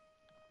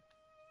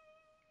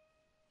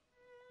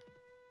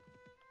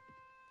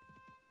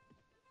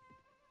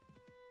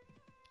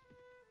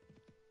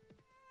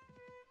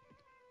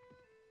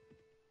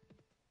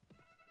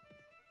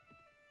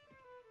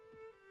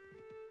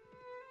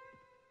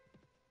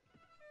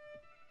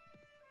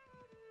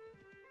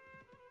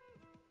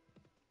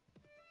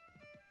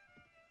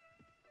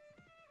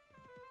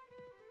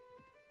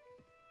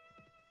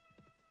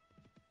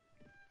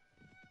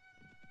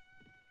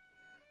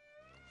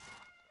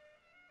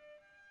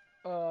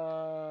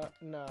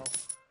 No.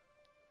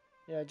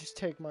 Yeah, just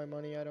take my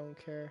money, I don't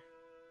care.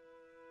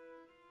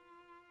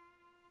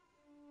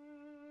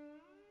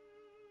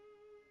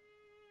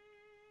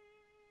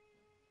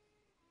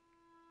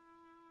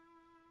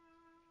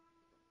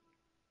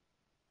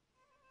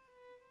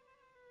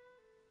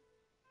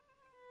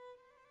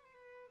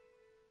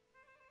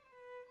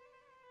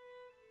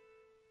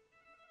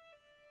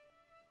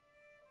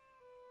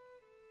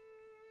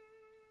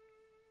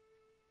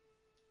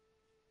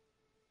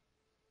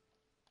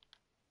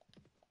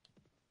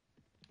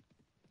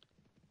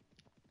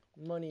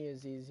 Money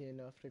is easy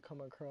enough to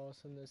come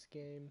across in this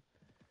game.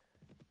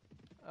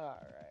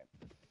 Alright.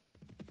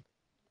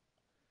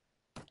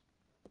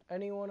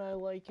 Anyone I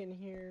like in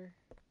here?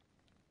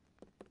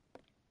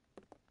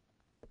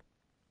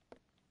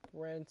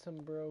 Ransom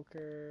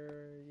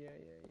broker. Yeah.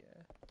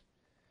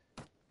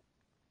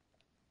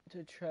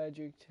 To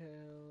tragic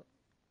tale.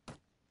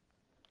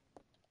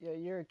 Yeah,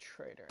 you're a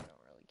traitor. I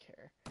don't really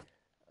care.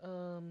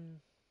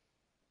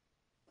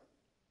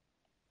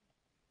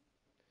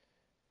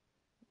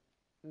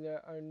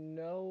 There are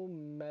no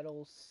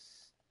metal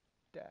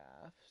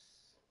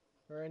staffs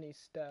or any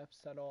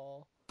staffs at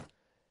all.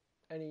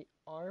 Any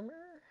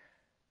armor?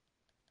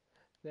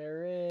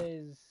 There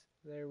is.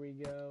 There we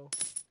go.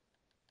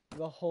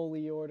 The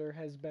Holy Order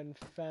has been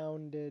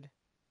founded.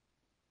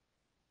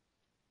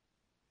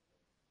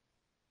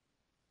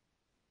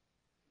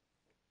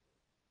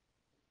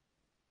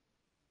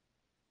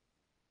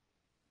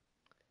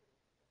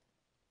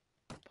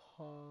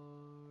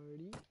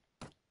 Party.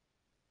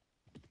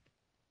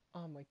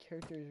 Oh, my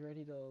character is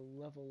ready to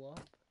level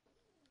up.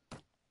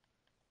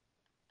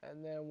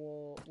 And then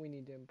we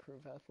need to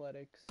improve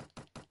athletics.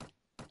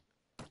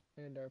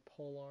 And our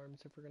pole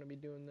arms if we're going to be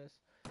doing this.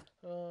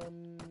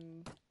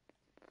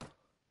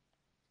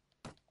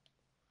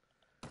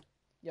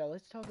 Yeah,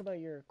 let's talk about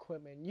your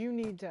equipment. You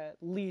need to at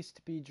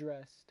least be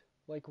dressed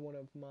like one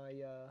of my,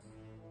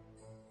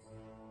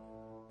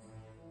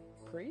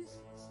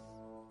 priests?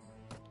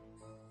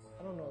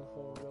 I don't know the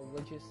whole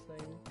religious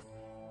thing.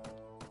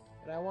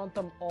 And I want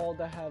them all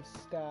to have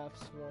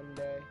staffs one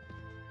day.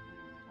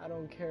 I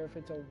don't care if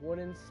it's a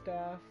wooden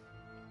staff,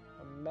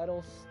 a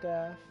metal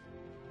staff.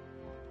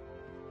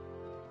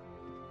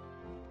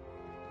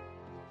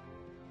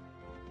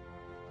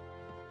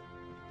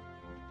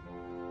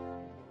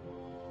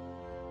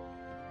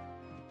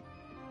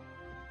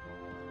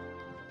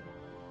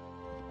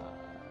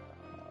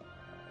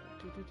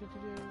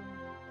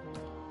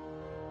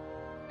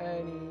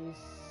 Any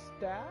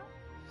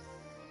staffs?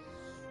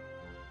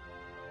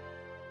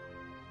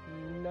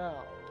 No.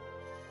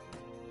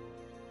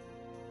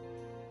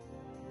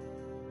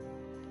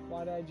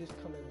 Why did I just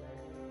come in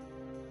there?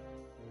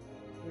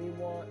 We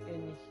want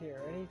in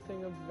here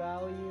anything of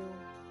value.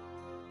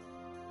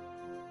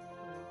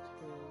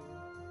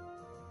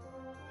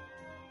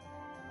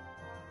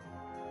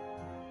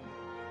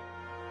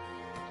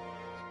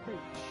 It's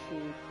pretty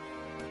cheap.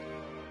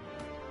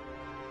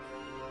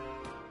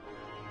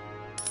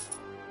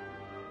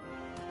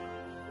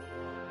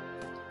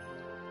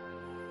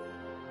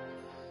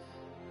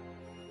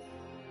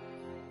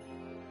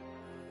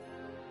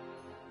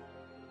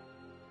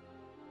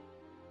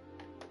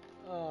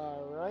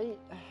 Alright.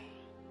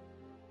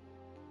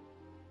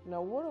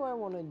 Now what do I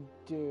want to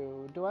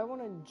do? Do I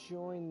want to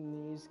join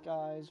these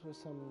guys with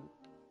some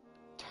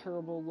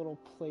terrible little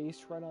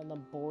place right on the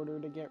border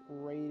to get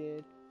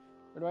raided?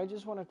 Or do I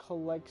just want to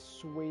collect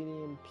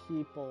Swadian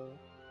people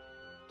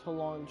to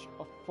launch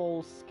a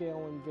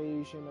full-scale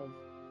invasion of,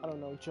 I don't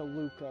know,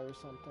 Jaluka or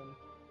something?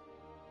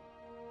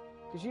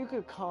 Because you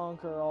could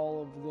conquer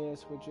all of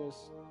this with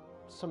just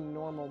some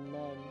normal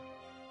men.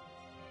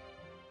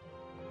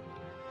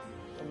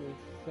 Let me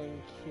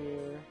think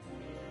here.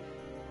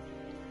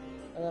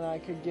 And then I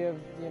could give,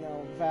 you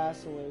know,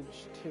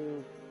 vassalage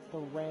to the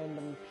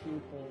random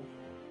people.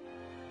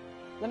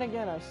 Then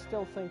again, I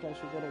still think I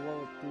should go to war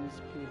with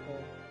these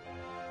people.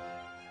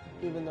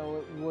 Even though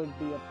it would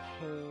be a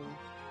pain.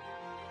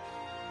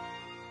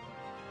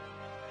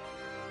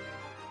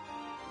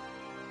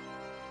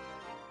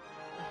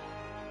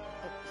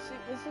 See,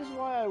 this is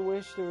why I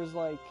wish there was,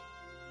 like,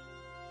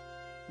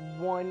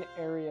 one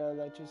area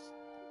that just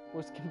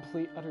was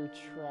complete utter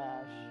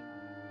trash.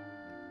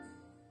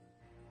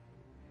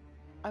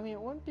 I mean,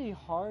 it wouldn't be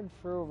hard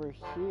for over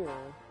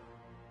here.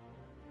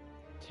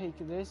 Take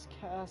this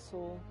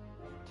castle,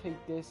 take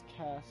this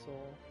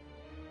castle,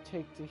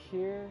 take to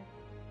here,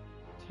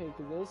 take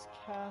this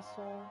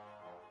castle.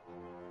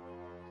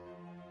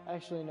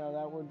 Actually, no,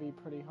 that would be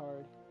pretty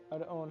hard.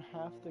 I'd own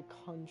half the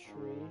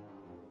country,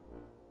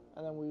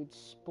 and then we'd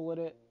split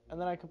it,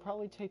 and then I could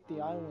probably take the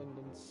island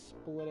and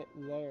split it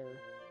there.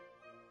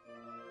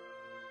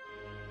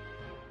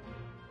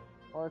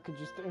 Or I could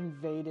just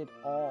invade it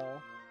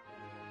all,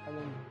 and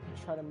then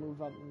try to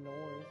move up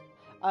north.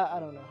 I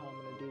don't know how I'm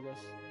gonna do this.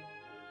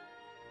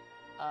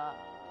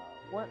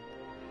 Where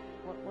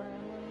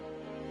am I?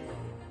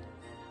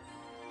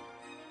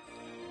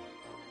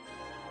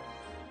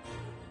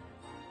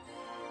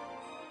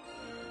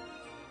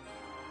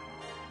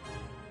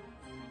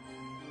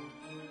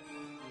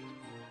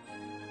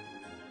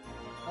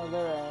 Oh,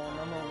 there I am.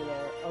 I'm over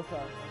there.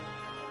 Okay.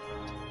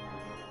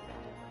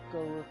 Go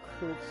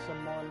recruit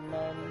some more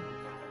men.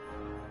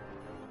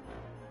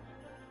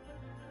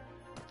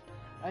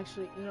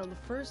 Actually, you know, the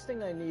first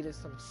thing I need is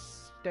some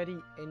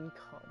steady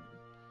income.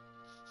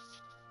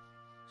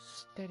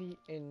 Steady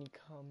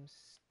income,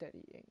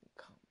 steady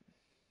income.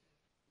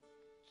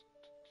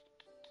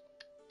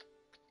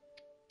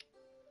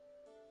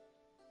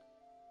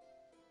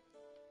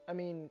 I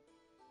mean,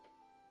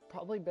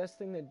 probably best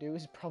thing to do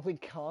is probably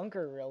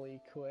conquer really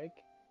quick.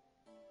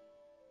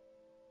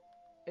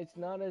 It's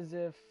not as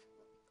if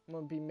I'm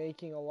gonna be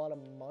making a lot of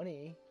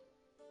money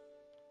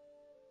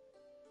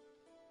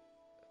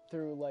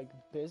through, like,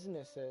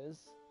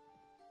 businesses.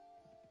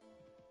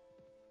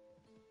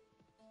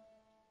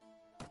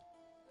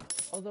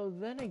 Although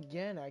then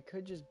again, I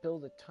could just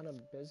build a ton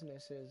of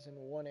businesses in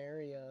one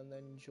area and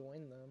then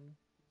join them.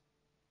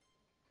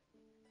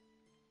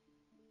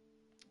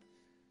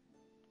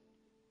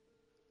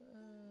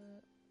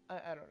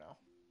 I don't know.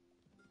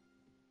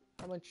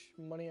 How much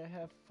money I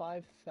have?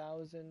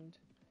 5,000.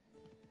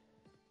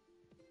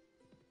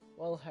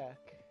 Well,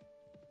 heck.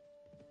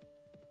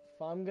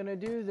 If I'm gonna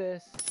do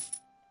this,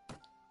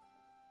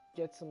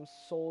 get some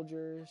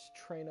soldiers,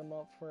 train them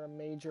up for a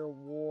major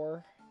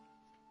war.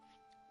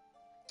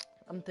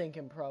 I'm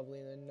thinking probably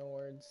the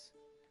Nords.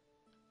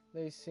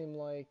 They seem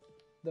like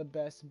the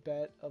best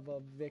bet of a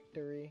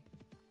victory.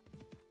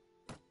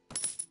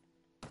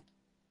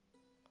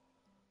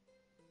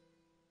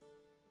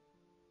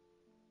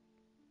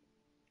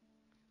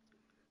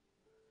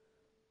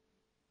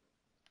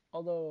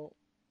 Although,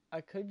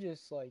 I could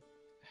just, like,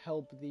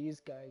 help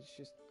these guys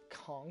just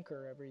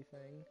conquer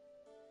everything.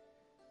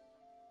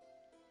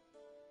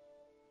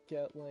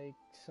 Get, like,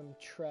 some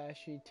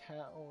trashy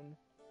town.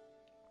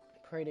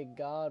 Pray to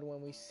God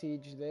when we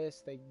siege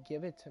this, they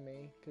give it to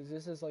me. Because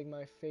this is, like,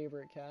 my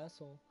favorite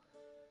castle.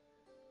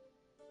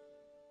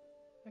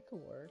 That could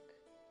work.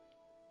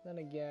 Then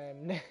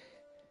again...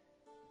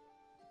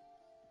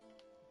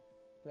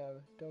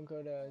 No, don't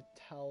go to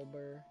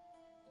Talbur.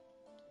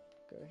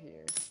 Go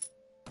here.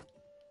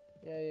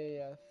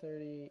 Yeah,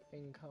 30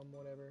 income,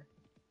 whatever.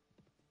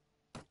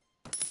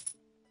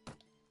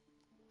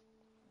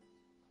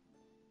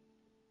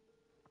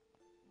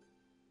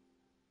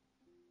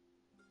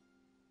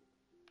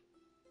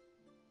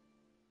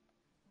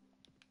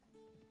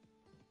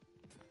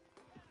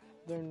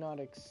 They're not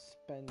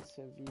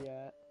expensive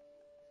yet,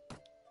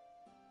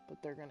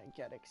 but they're gonna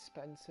get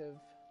expensive.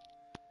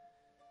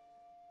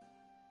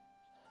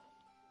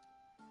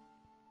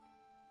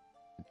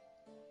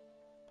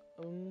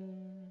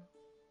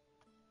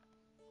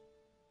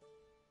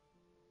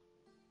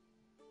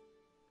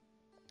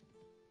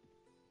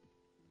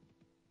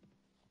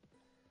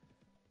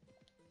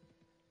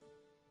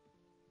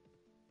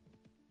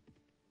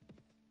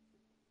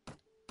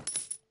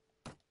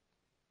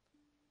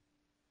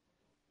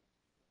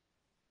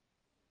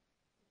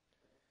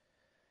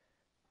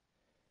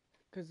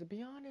 Because to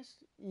be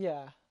honest,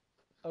 yeah.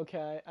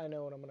 Okay, I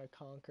know what I'm gonna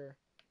conquer.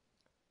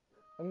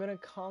 I'm gonna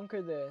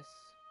conquer this.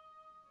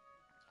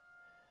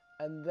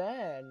 And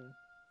then,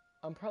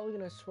 I'm probably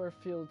gonna swear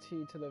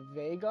fealty to the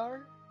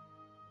Vagar.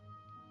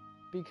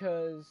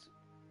 Because,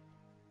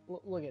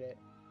 look at it.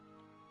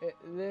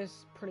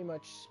 This pretty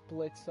much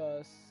splits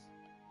us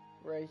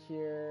right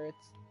here.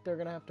 They're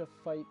gonna have to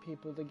fight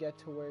people to get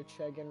to where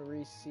Chegg and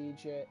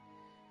re-siege it.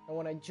 And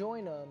when I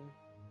join them,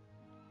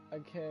 I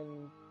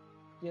can,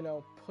 you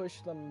know,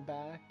 push them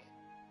back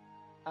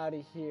out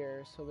of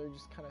here, so they're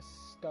just kind of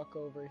stuck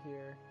over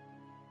here.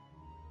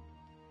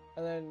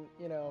 And then,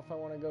 you know, if I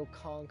want to go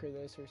conquer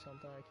this or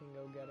something, I can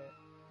go get it.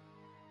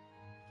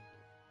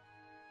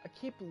 I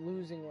keep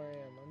losing where I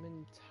am. I'm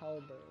in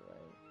Talbot,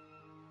 right?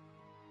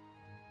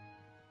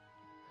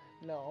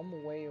 No, I'm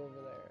way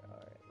over there.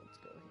 Alright, let's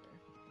go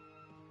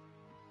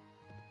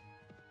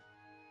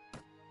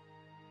here.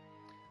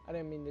 I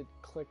didn't mean to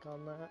click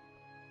on that.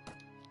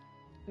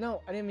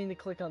 No, I didn't mean to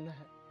click on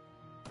that.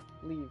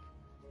 Leave.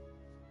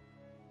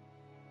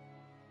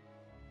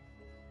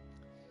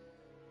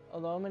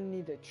 Although I'm gonna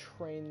need to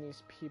train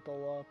these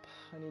people up.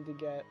 I need to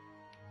get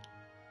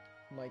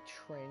my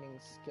training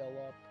skill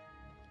up.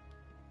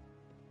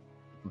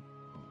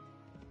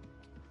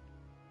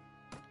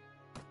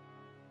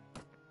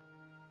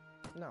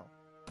 No.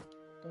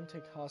 Don't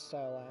take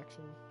hostile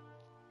action.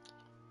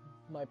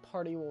 My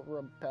party will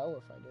rebel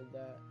if I did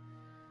that.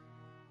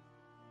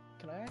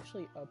 Can I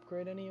actually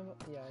upgrade any of them?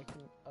 Yeah, I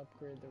can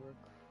upgrade the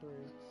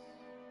recruits.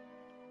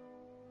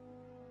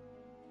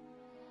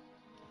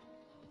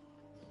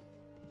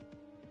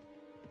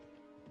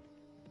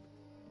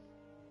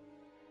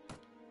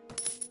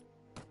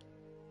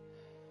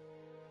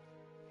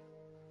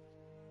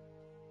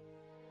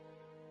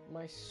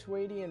 My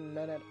Swadian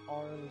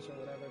men-at-arms or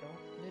whatever,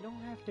 they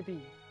don't have to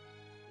be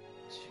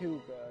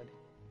too good.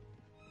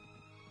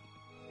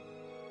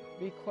 To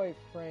be quite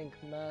frank,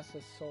 mass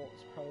assault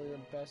is probably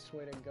the best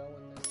way to go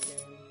in this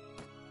game.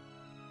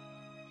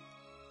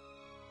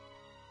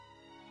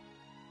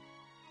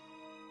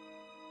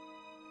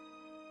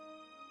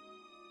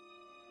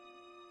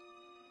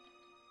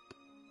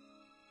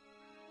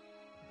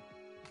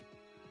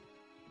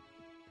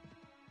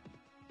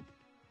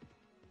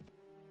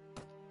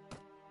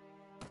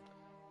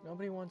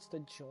 Nobody wants to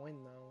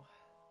join though.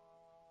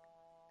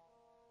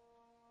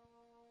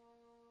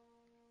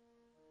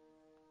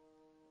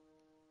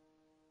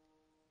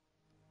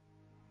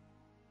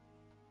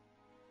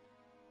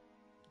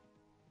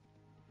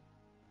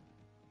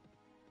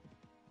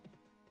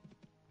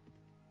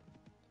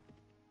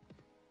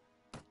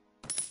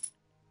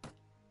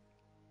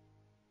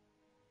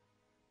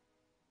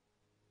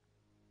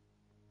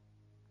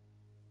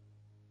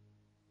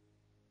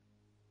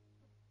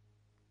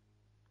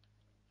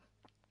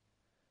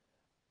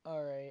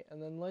 Alright,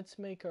 and then let's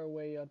make our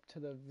way up to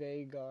the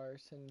Vagar,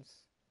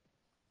 since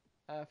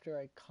after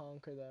I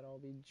conquer that, I'll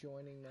be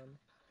joining them.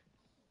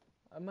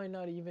 I might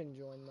not even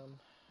join them.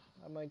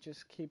 I might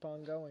just keep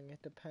on going.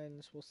 It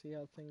depends. We'll see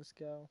how things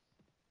go.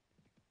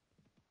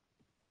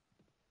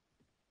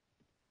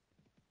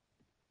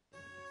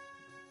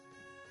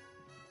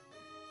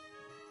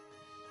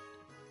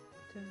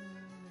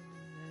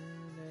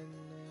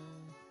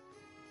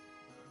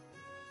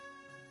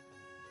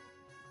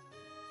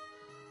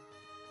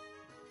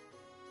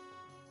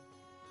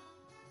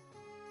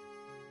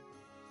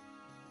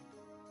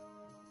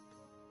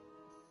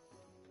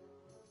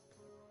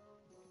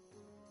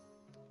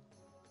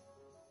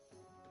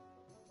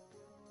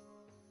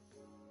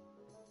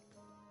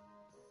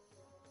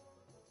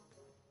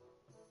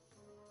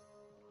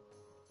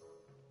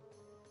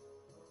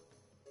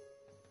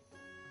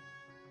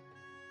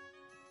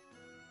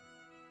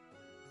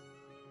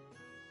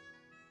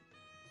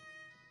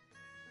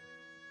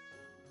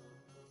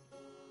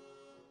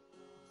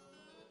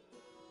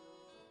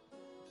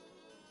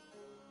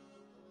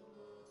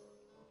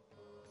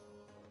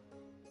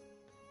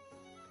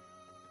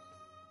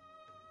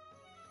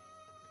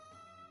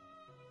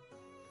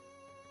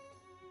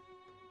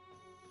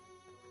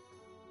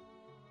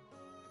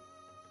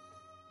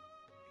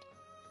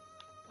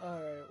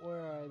 Alright,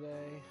 where are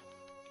they?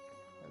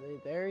 Are they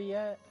there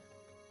yet?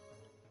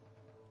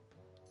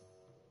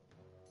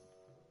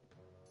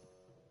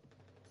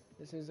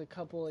 This is a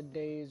couple of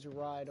days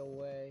ride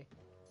away.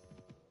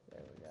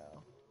 There we go.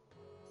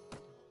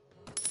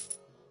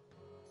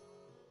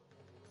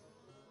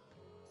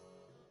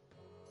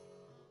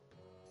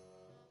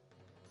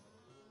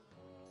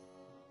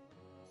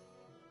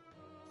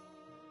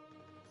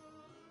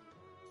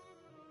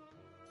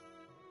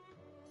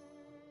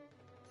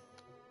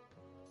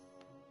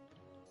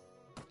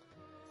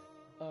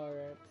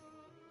 Alright.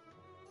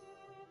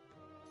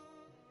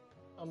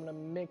 I'm gonna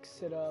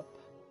mix it up.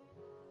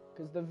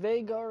 Because the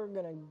Vega are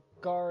gonna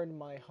guard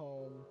my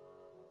home.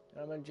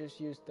 And I'm gonna just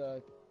use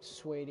the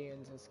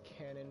Swadians as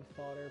cannon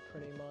fodder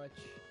pretty much.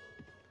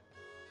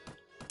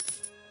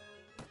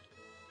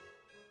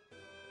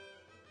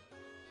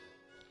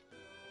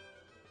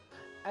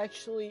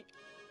 Actually,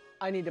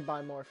 I need to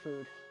buy more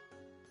food.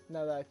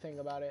 Now that I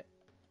think about it.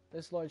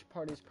 This large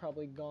party's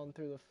probably gone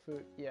through the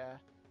food. Yeah.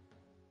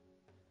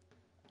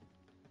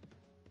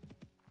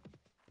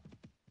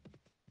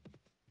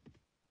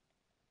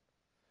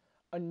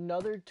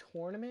 Another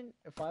tournament?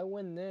 If I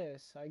win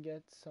this, I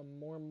get some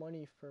more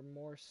money for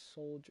more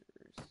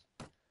soldiers.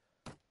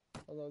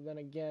 Although then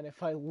again,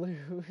 if I lose...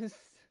 Get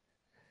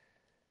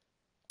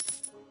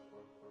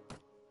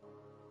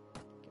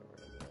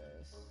rid of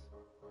this.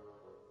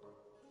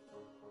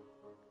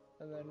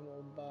 And then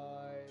we'll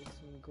buy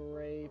some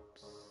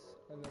grapes,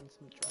 and then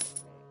some dried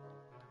meat.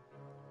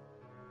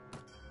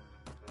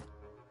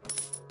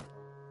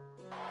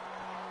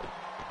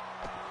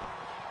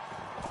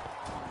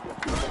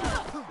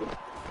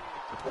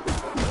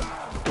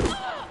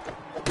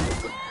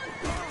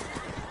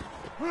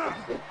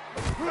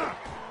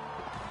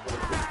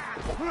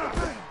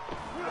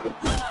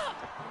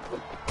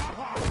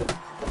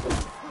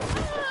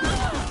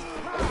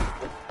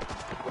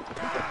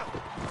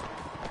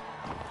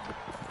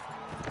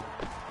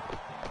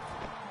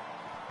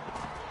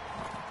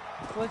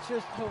 Let's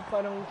just hope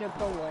I don't get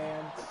the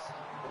lance.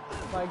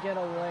 If I get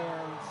a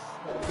lance,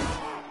 then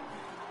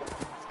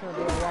it's gonna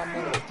be a lot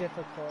more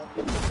difficult.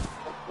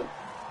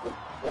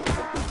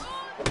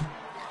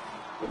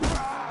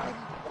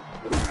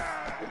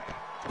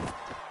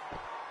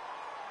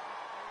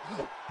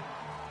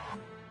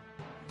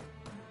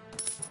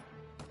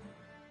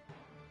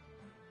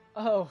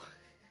 Oh,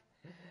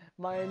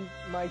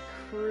 my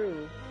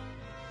crew,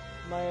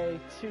 my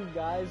two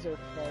guys are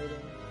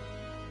fighting.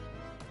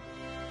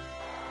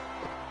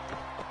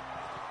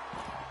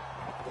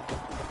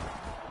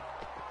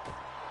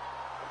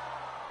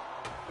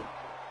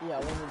 Yeah,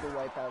 we need to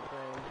wipe out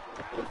Brain.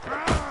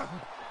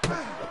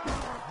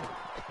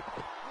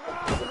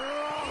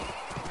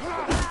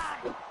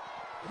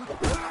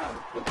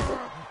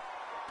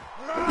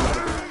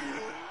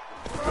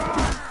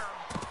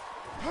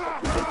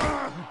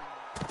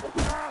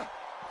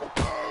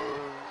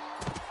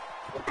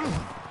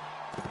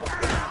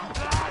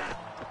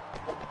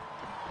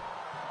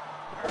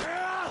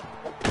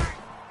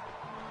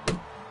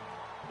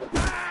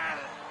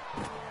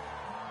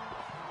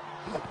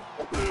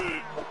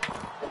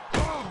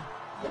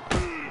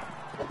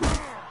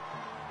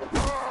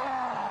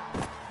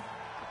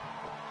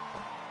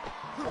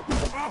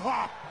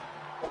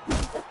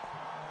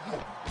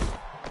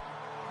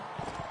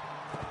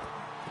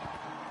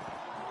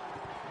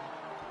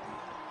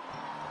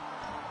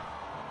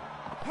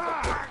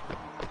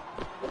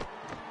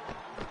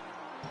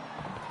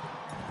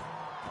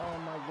 Oh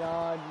my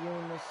god, you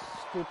and this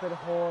stupid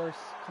horse.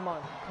 Come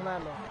on, come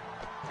at me.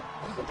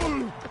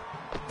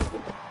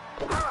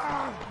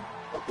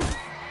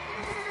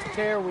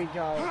 There we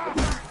go.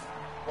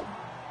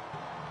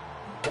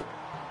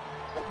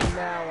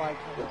 Now I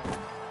can.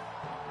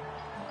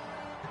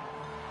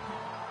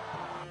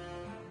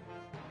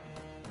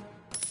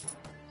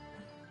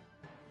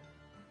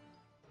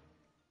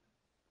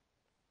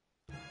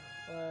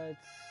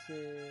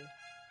 see.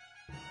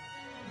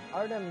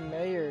 Artem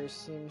Mayer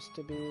seems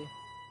to be...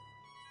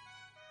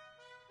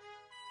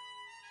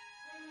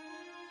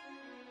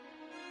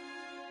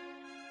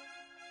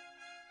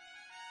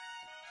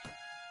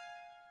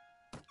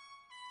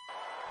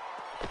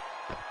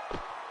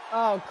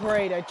 Oh,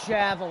 great, a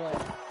javelin.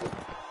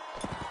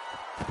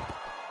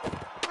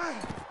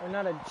 Or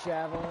not a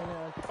javelin,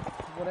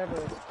 whatever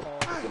it's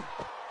called.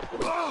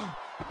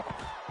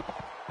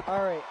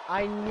 Alright,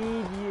 I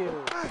need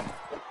you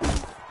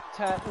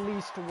to at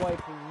least wipe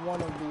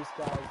one of these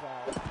guys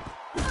out.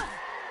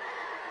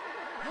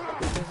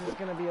 This is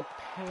gonna be a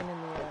pain in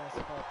the ass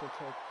if I have to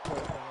take care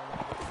of them.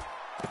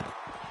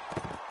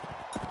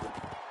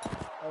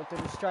 Oh,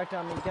 they're distracted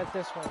on me. Get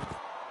this one.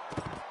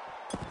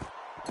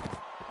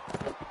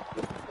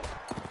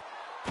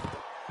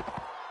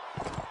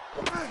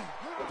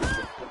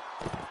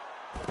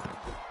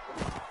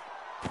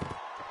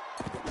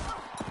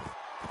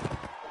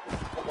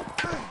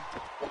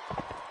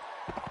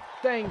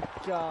 Thank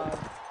God.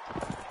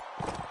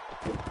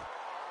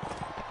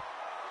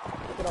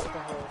 Get off the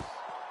horse.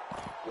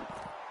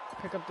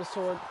 Pick up the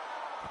sword.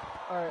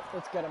 Alright,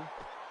 let's get him.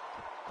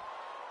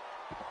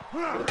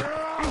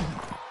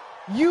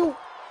 You!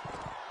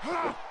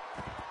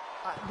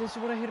 This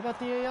is what I hate about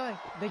the AI.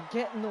 They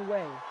get in the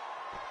way.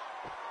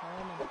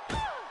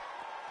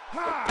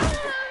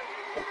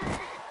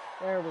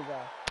 There we go.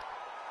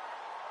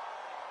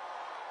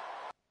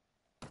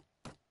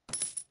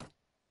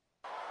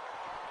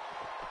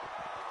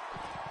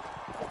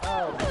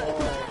 Oh boy.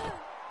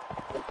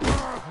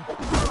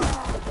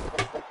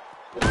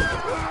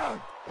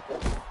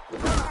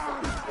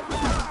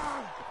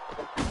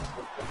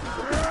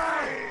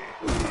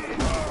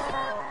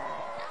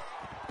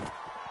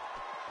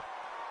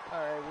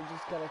 Alright, we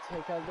just gotta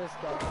take out this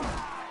guy.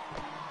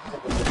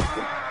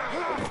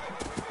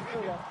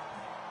 There we go.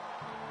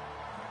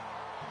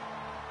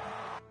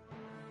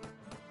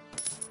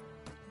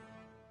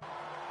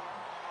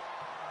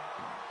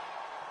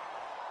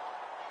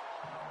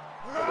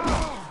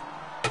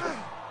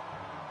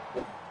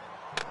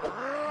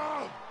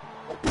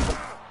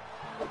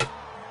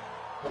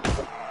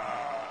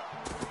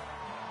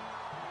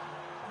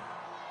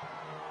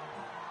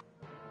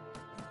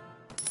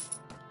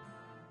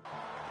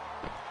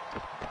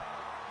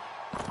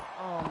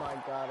 Oh my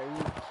God, are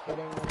you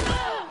kidding me?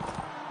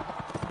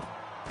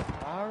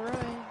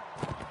 Alright.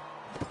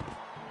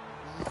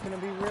 This is gonna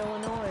be real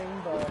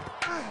annoying, but...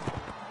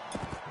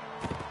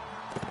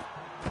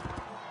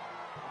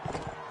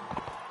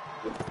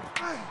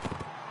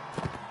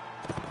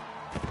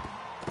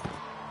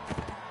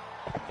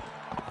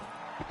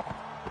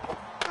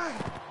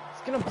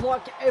 It's gonna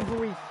block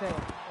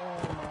everything! Oh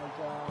my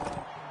God.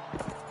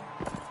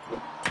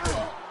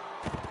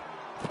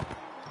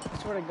 I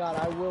swear to God,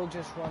 I will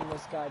just run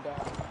this guy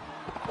down.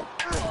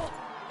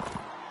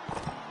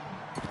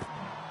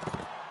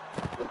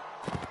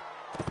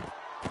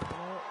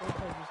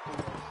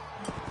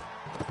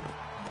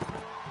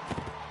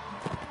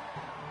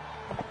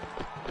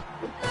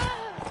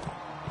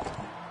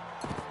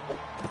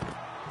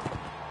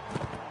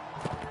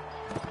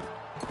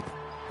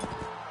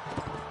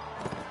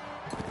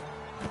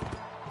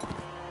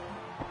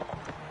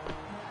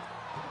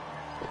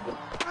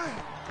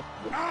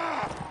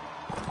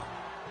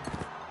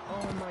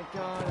 Oh my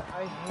God,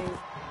 I hate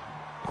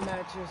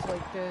matches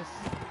like this.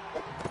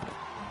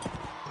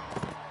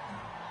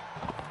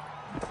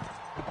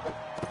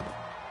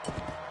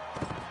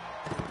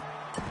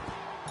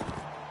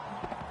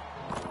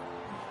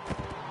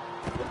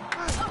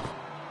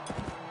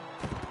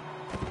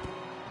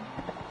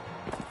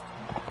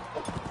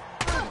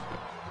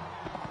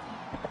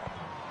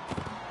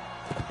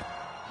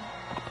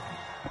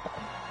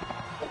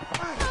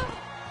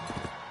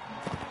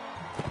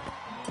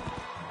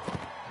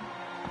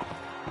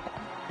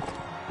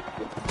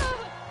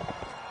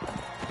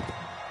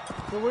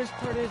 The worst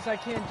part is I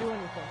can't do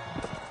anything.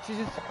 She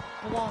just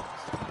blocks.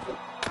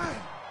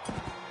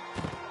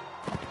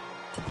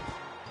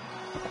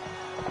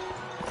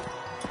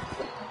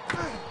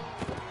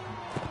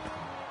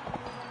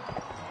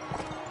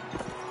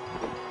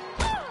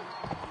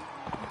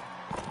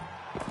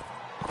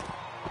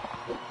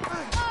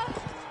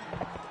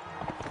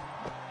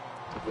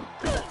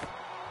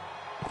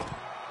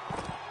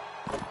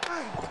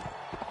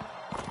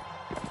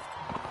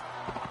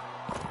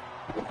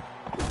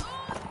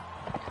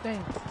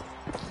 Thank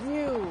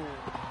you.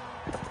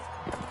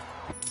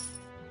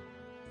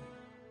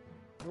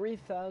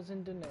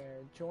 3,000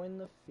 denier. Join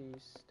the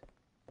feast.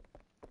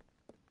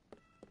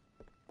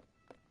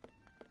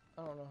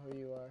 I don't know who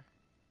you are.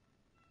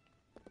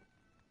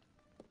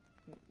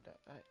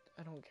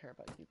 I don't care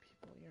about you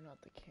people. You're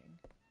not the king.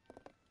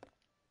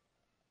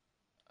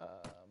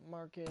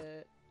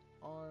 Market,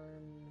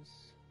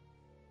 arms.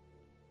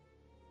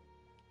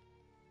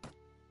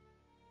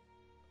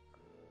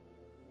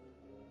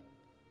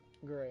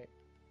 Great.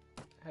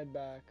 Head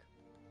back.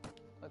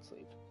 Let's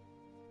leave.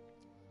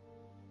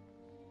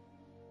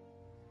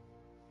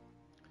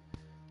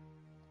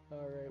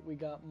 Alright, we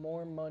got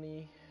more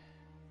money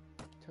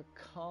to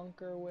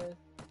conquer with.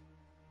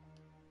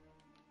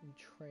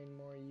 train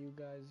more of you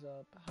guys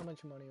up. How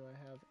much money do I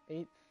have?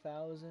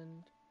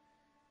 8,000.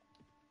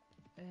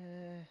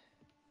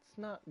 It's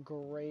not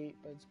great,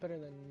 but it's better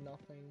than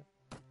nothing.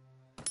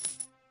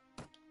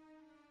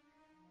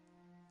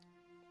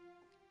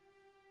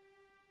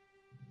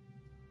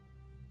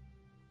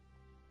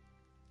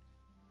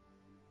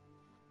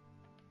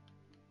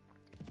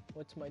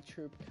 What's my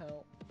troop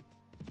count?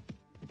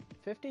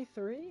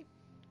 53?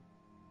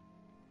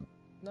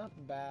 Not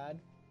bad.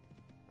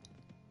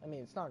 I mean,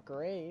 it's not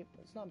great,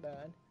 but it's not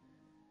bad.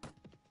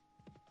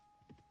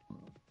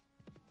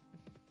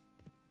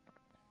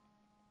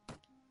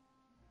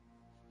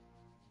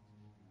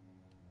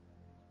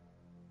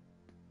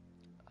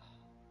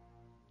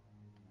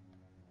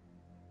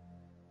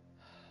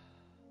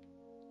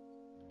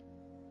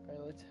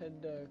 Alright, let's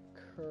head to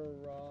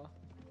Kura.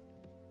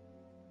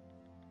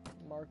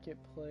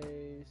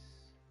 Marketplace.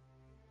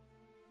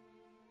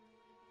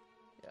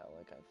 Yeah,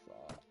 like I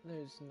thought.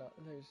 There's not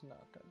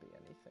gonna be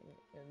anything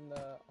in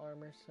the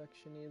armor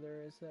section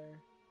either, is there?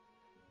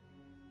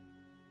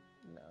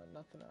 No,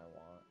 nothing I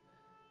want.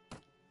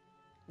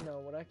 No,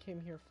 what I came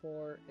here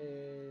for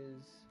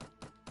is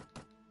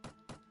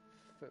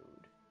food.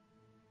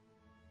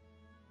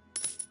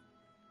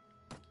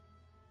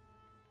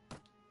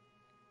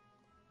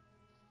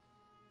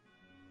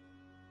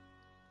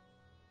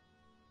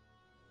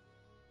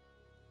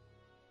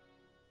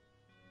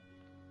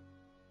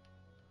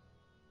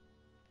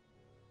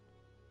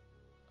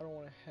 I don't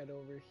want to head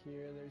over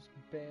here. There's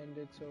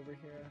bandits over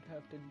here I'd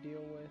have to deal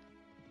with.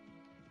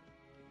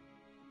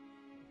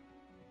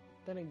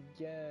 Then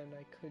again,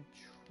 I could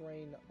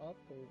train up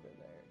over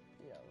there.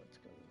 Yeah, let's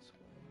go this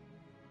way.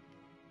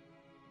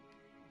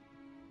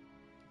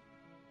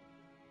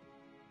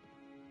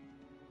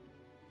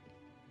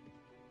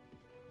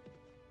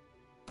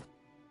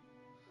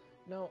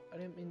 No, I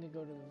didn't mean to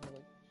go to the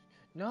village.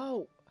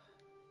 No!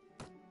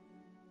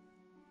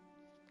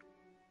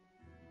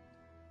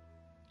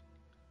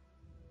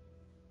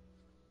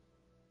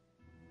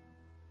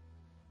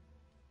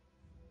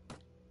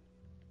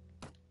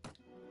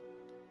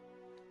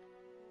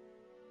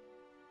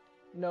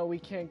 No, we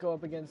can't go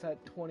up against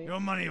that 20. Your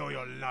money or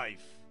your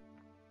life.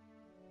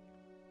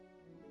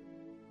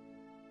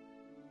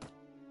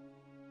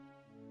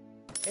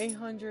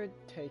 $800,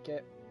 take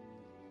it.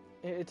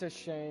 It's a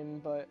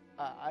shame, but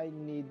I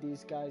need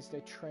these guys to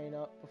train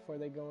up before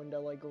they go into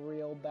like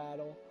real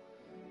battle.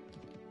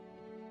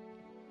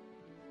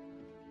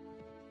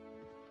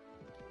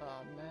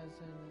 Mazin's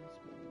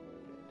been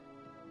looted.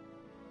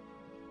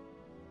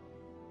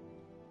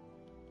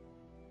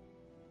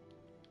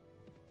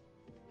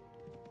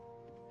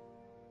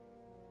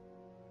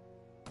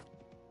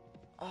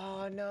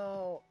 Oh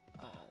no!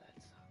 Oh, that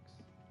sucks.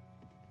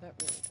 That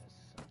really does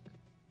suck.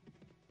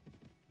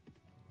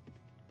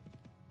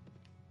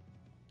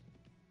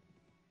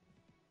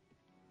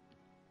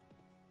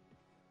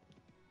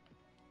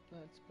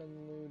 That's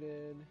been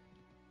looted.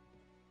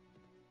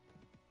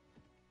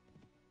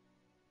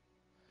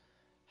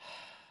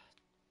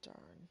 Darn.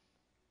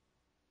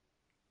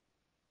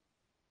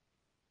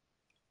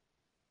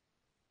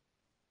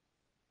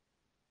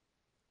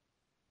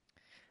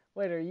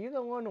 Wait, are you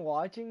the one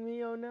watching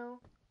me? Oh no?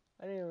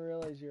 I didn't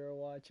realize you were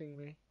watching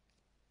me.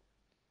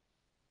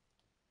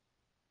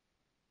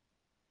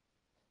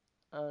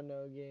 Oh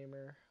no,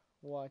 gamer.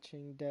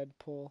 Watching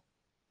Deadpool.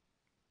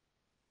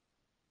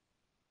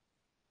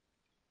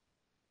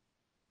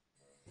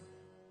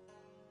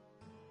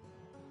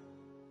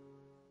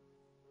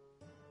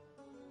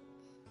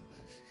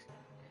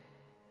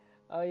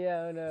 Oh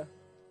yeah, oh no.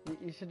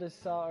 You should have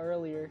saw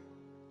earlier.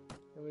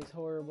 It was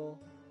horrible.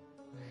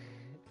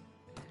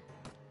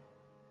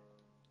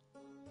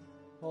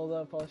 Hold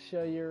up, I'll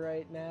show you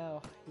right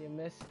now. You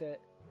missed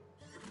it.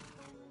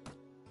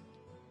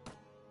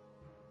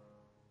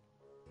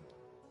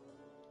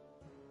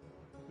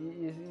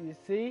 You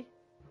see?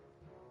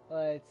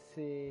 Let's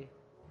see.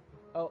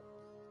 Oh,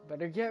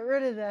 better get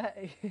rid of that.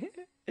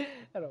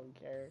 I don't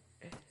care.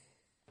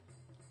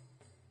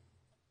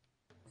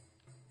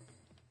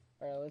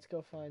 Alright, let's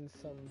go find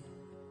some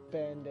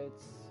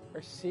bandits.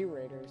 Or sea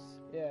raiders.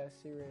 Yeah,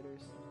 sea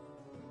raiders.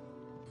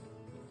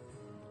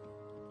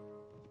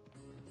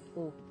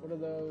 Ooh, what are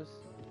those?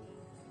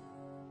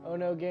 Oh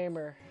no,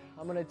 gamer.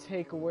 I'm gonna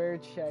take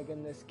Weirchegg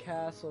in this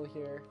castle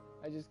here.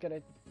 I just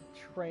gotta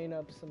train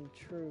up some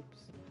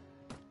troops.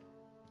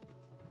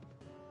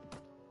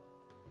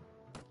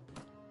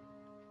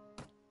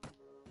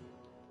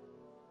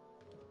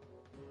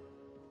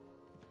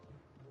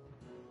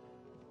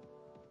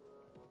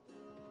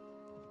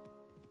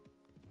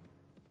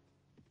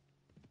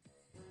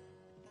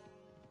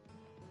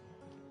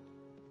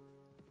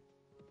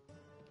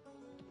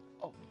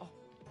 Oh,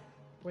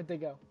 where'd they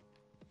go?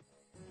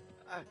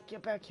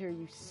 Get back here,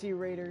 you sea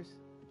raiders.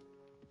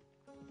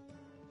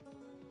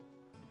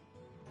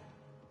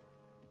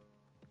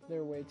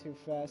 They're way too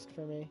fast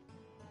for me.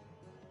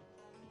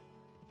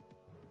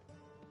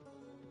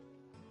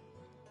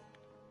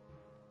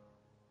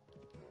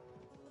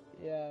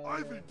 Yeah.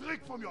 I will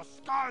drink from your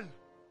skull.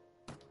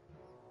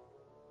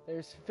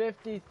 There's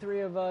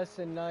 53 of us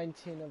and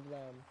 19 of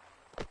them.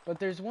 But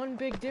there's one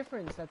big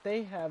difference that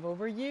they have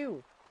over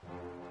you.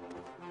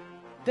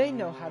 They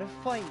know how to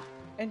fight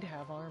and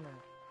have armor.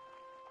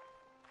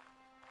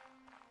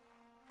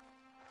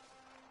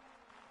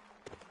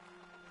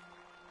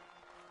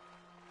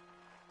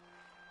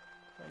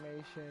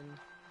 Formation,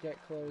 get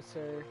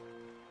closer.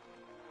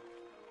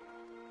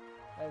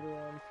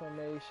 Everyone,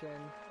 formation,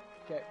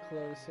 get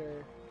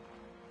closer.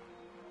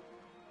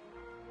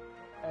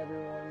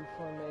 Everyone,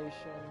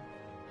 formation,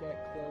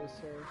 get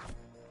closer.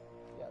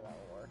 Yeah,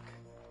 that'll work.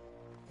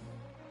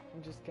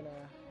 I'm just gonna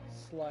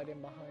slide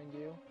in behind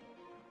you.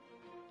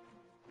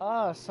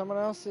 Ah, someone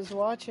else is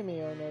watching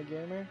me, oh no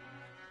gamer.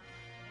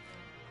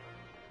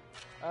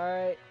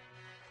 Alright.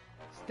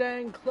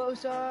 Stand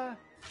closer!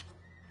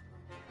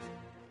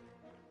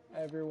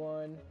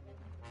 Everyone.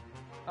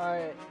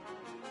 Alright.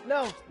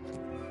 No!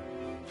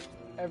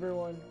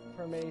 Everyone,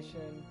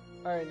 formation.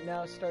 Alright,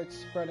 now start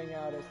spreading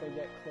out as they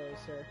get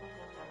closer.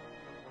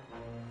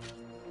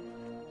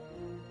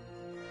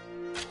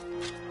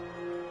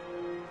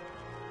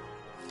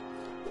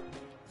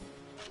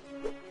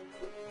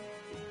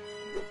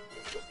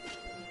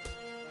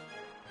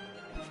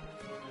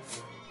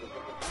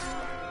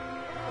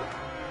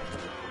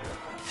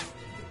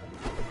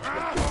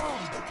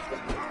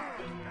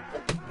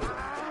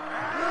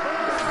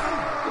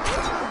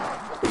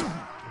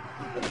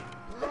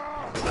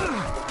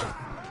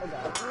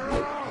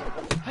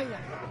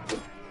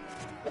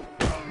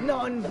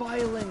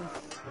 Non-violence!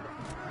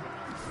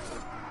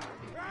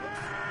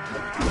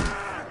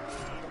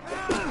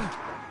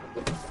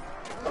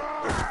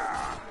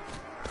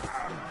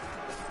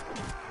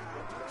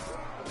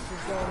 This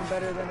is going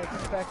better than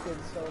expected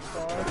so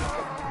far.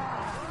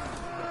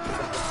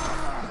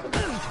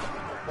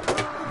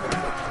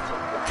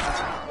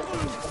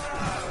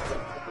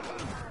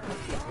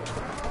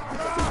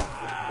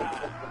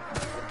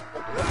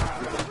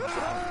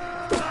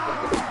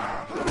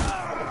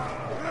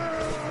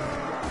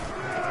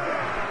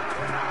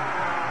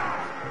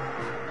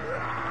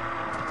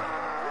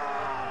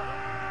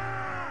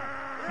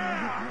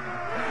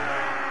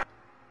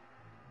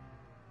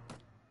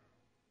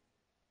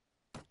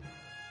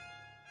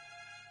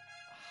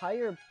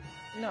 Hire?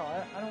 No,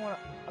 I don't want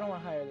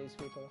to hire these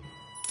people.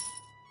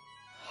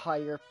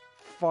 Hire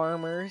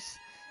farmers.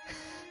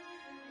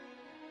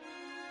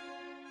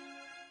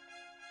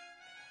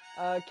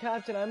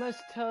 Captain, I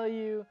must tell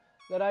you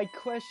that I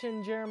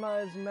questioned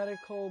Jeremiah's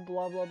medical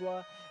blah blah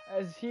blah.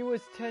 As he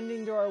was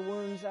tending to our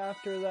wounds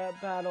after that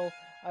battle,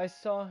 I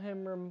saw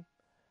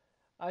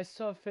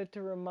fit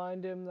to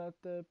remind him that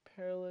the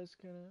perilous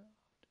gonna.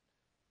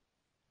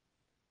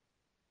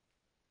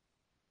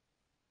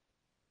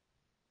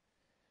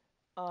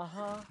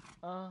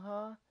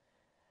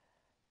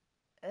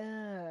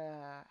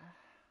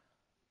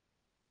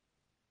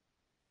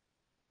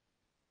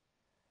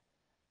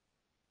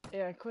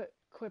 Yeah, quit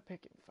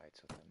picking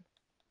fights with him.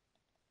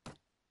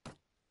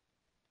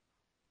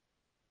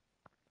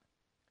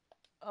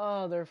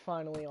 Oh, they're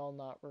finally all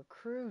not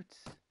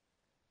recruits.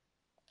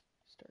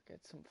 Start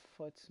get some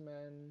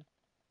footsmen.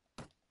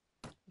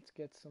 Let's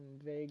get some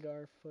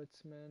Vagar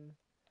footsmen.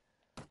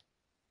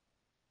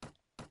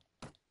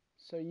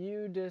 So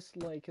you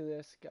dislike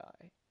this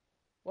guy.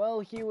 Well,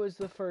 he was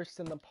the first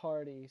in the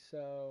party,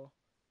 so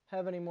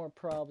have any more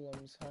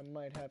problems, I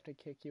might have to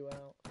kick you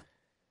out.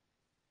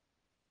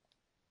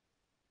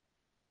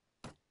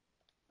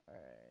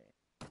 Alright.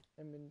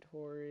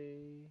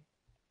 Inventory.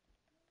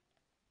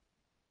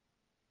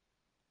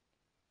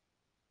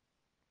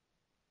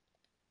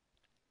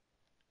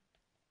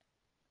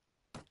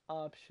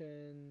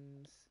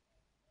 Options.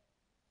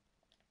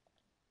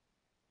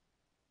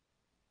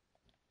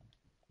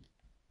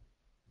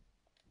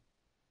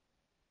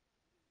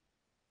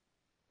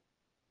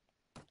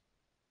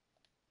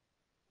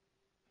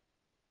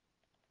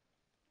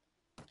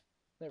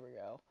 There we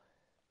go.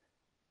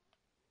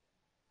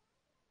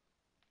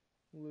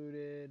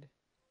 Looted.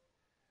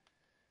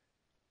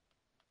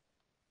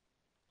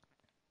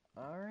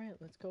 Alright,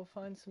 let's go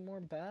find some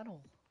more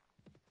battle.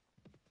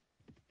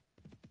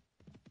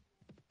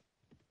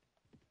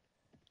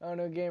 Oh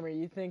no, gamer,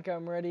 you think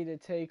I'm ready to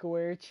take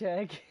wear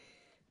check?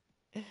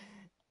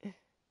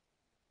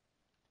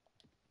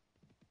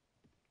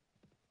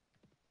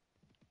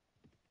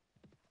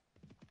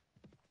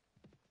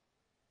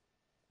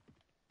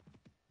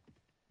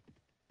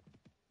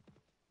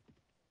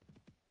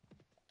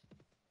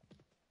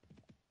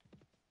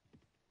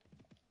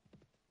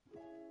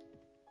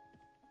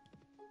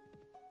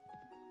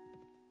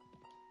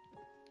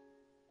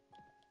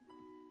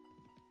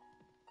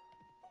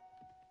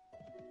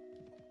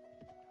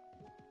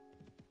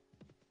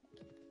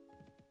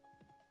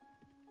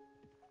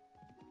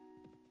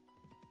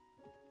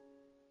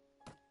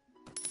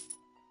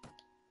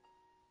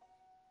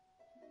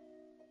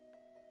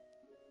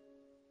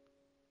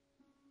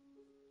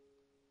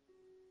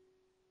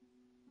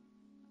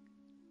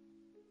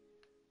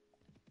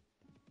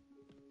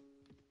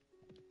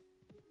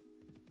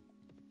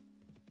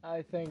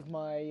 I think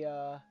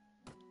my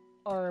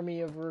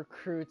army of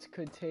recruits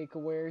could take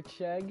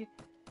Werecheg.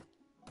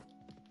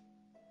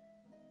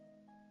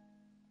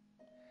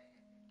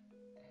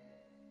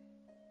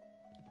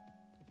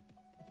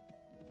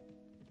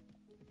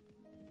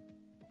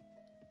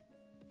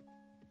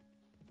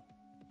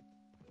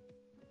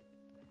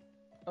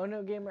 Oh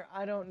no, gamer,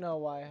 I don't know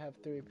why I have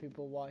 3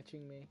 people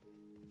watching me.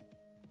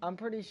 I'm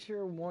pretty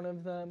sure one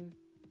of them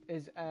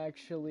is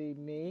actually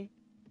me.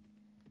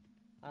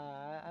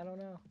 I don't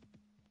know.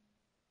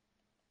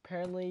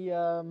 Apparently,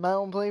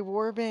 Mount and Play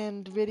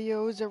Warband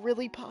videos are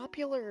really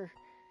popular.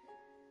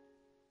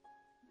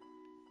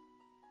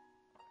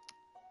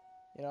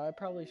 You know, I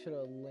probably should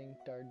have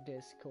linked our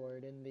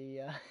Discord in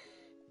the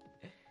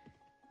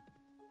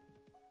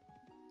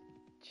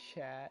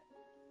chat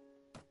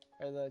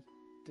or the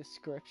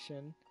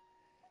description.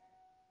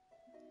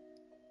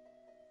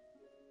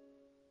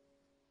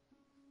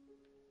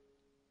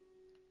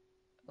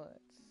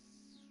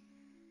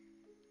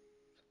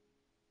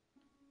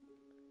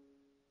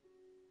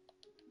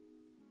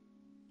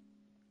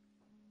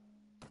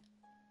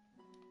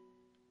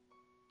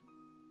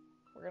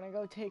 We're gonna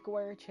go take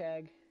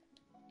Werecheg.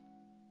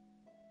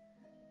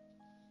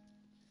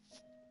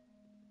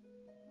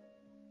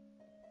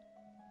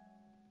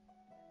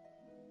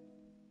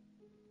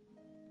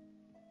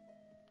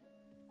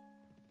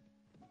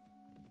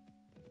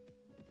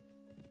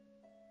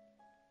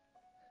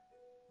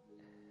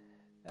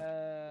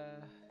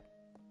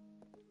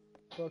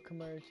 Book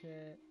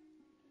merchant.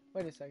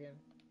 Wait a second.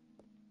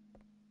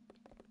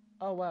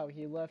 Oh wow,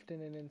 he left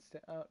in an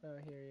instant. Oh no,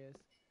 here he is.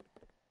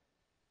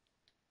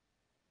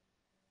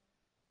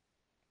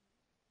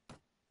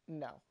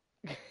 No.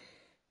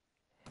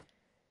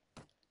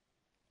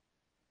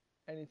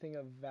 Anything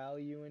of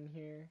value in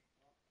here?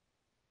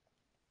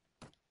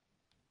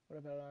 What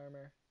about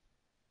armor?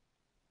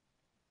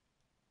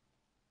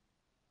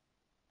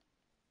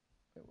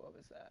 Wait, what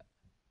was that?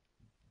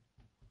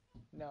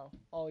 No,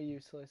 all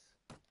useless.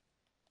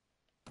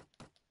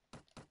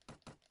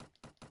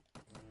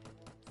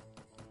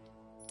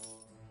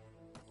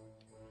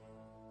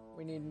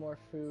 We need more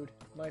food.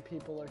 My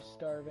people are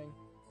starving.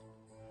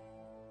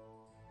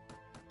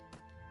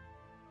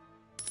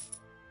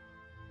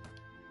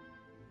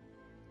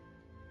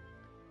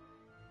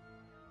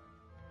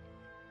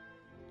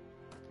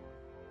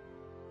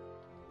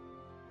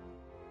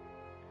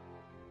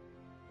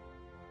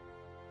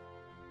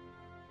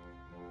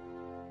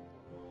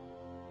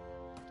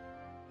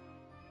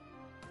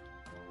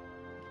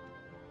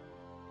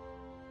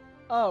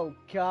 Oh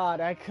god,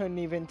 I couldn't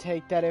even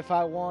take that if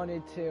I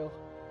wanted to.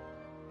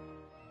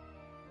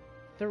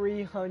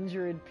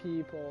 300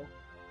 people.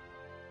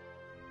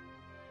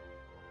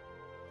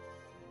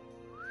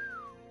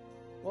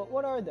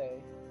 What are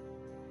they?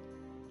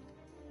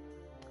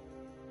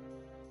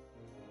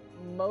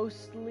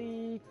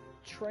 Mostly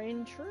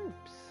trained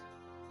troops.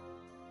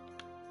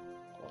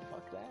 Well,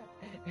 fuck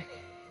that.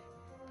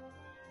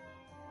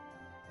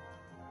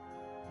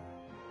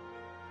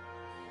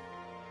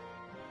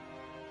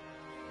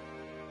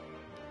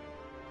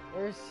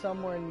 Where's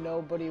somewhere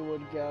nobody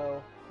would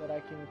go that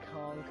I can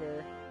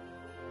conquer?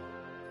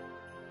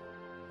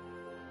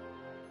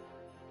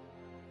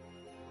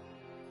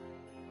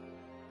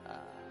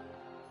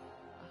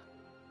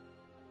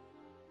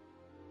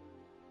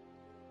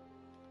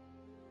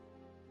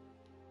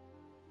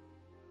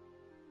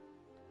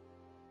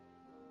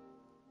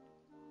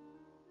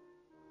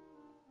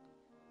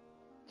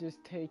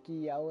 Just take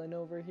Yellen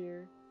over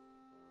here.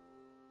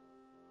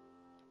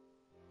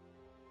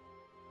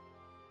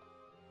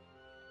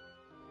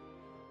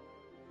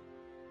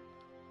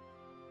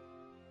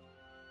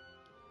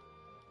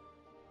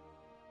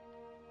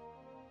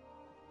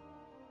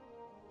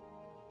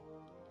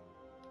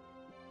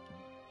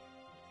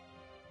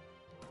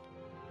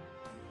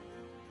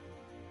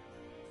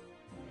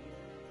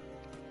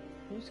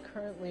 Who's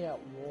currently at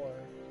war?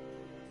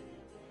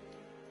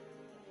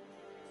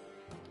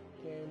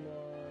 Game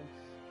logs.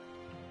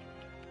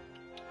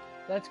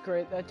 That's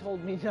great, that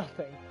told me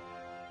nothing.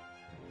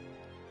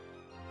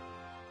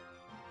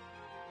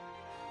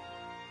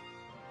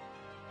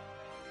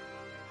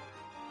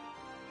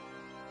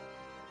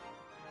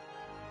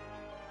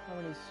 How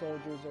many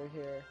soldiers are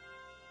here?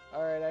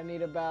 Alright, I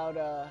need about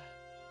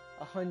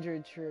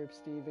 100 troops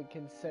to even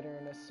consider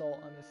an assault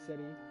on a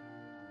city.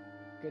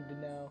 Good to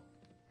know.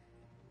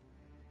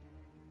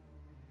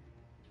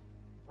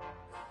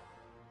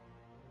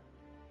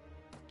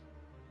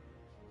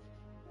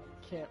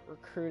 Can't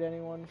recruit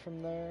anyone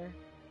from there.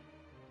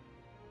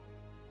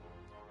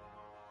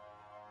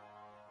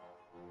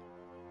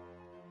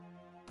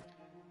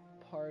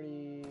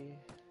 Party,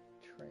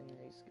 train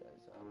these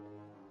guys up.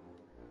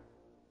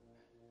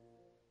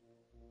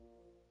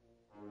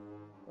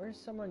 Where's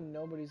somewhere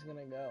nobody's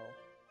gonna go?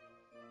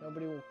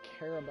 Nobody will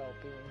care about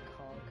being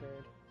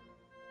conquered.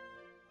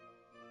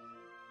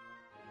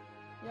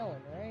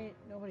 Yellen, right?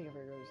 Nobody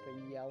ever goes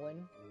to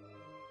Yellen.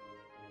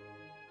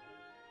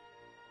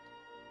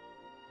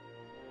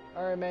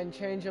 Alright, man,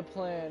 change of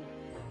plan.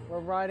 We're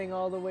riding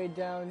all the way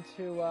down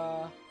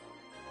to,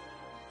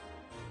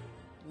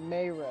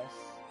 Mayrus.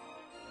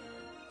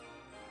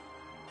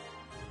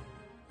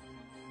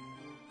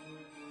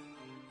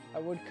 I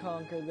would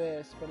conquer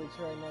this, but it's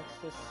right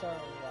next to Saria.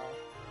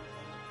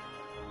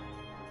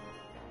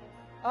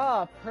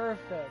 Ah,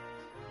 perfect.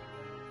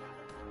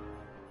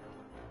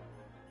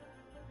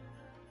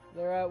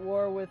 They're at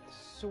war with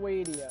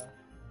Swedia.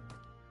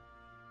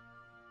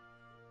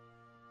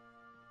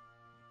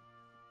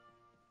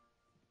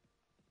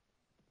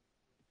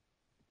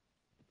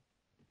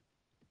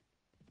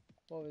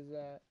 What was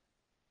that?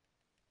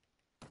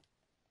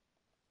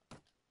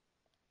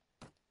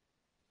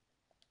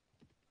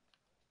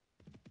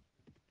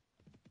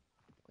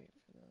 Wait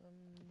for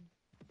them.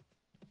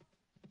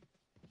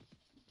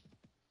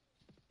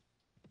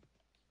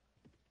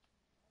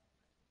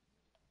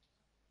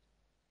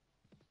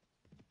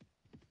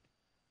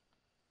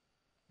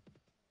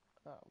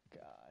 Oh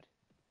God.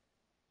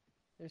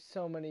 There's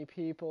so many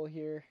people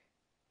here.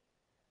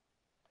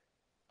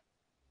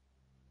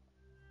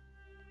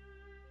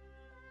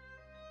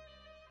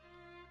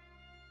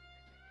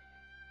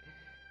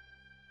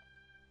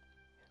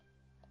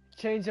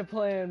 Change of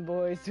plan,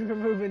 boys. We're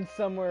moving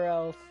somewhere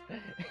else.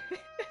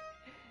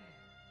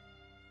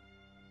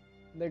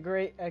 The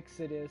Great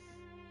Exodus.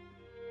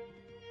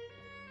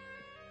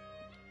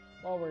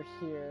 While we're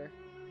here,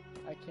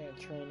 I can't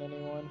train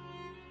anyone.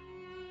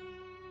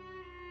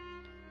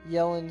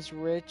 Yellen's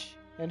rich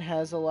and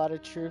has a lot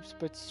of troops,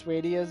 but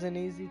Swedia's an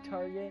easy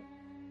target.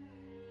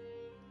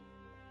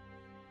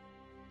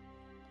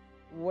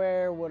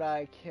 Where would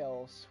I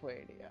kill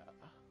Swedia?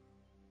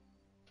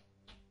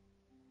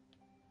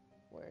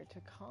 Where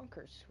to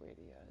conquer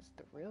Swedia is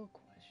the real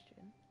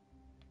question.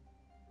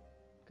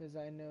 Because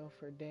I know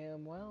for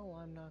damn well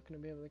I'm not going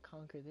to be able to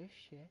conquer this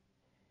shit.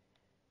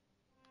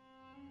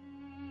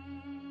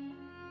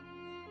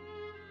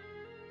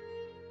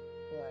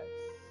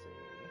 Let's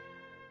see.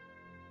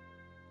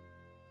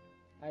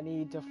 I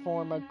need to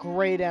form a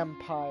great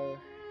empire.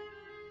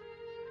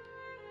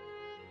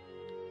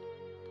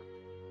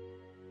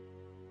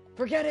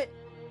 Forget it!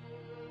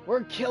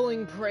 We're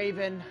killing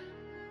Praven.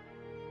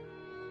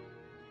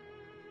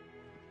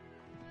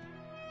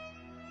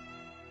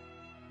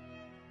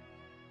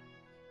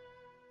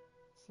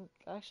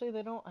 Actually,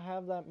 they don't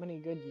have that many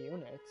good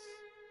units.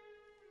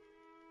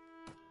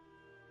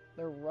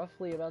 They're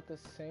roughly about the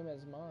same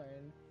as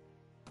mine.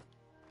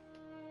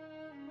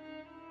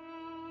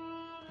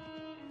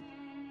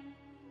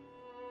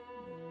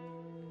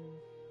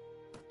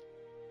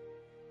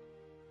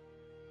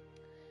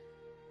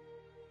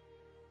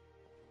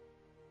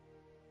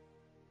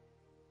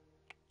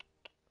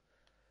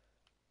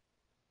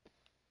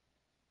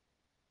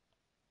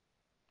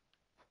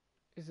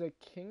 Is the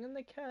king in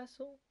the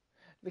castle?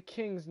 The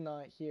king's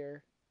not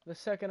here. The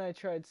second I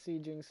tried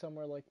sieging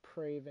somewhere like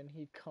Praven,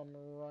 he'd come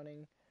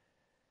running.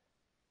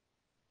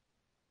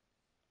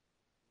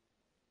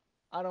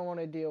 I don't want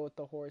to deal with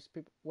the horse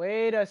people.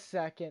 Wait a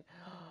second.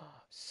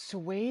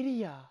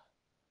 Swedia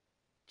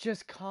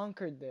just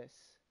conquered this.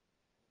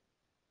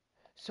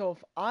 So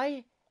if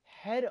I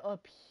head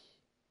up,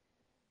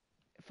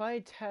 if I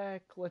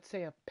attack, let's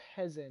say, a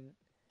peasant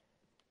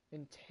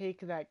and take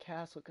that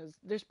castle, because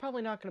there's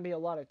probably not going to be a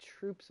lot of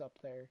troops up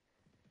there,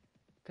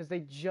 because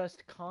they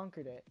just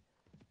conquered it.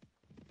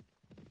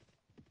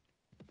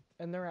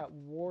 And they're at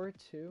war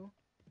too?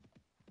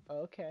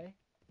 Okay.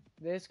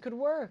 This could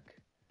work.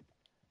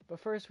 But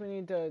first we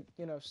need to,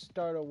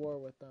 start a war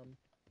with them.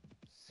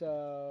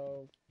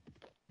 So,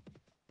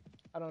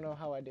 I don't know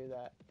how I do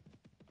that.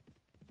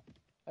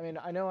 I mean,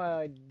 I know how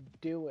I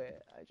do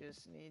it. I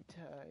just need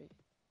to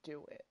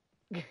do it.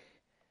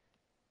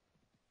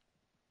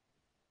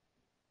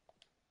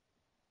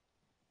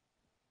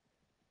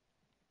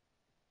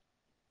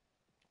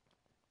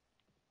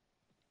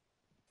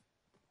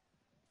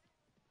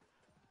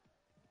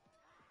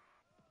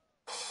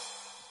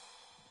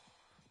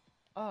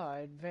 I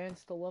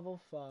advanced to level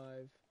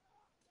 5.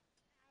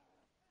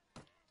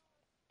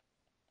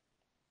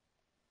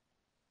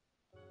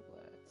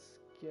 Let's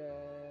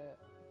get...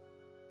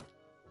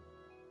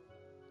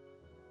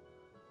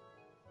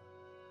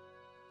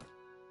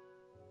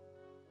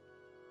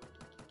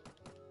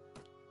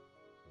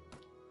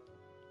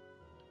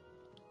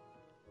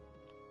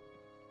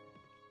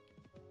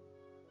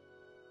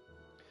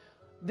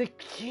 The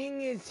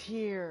king is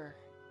here!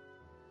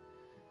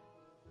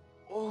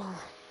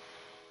 Oh.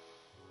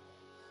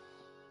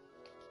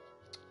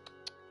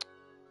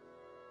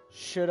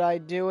 Should I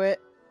do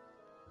it?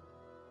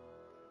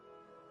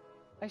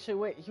 Actually,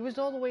 wait, he was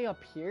all the way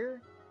up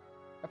here?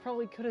 I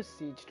probably could have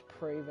sieged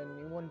Praven.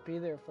 He wouldn't be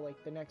there for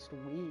like the next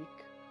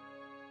week.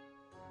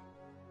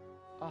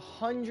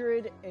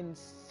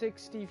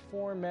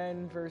 164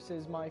 men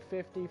versus my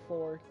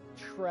 54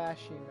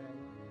 trashy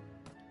men.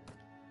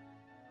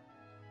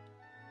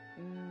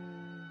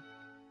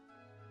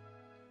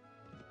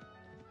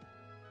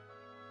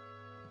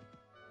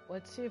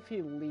 Let's see if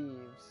he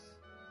leaves.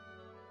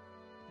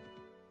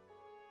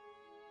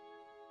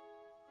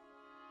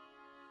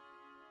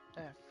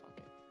 Fuck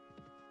it.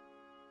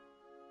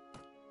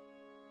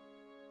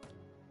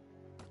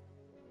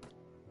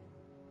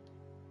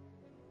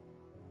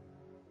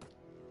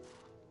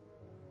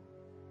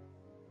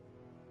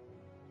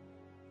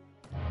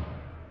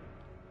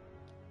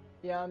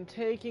 Yeah, I'm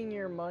taking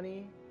your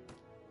money.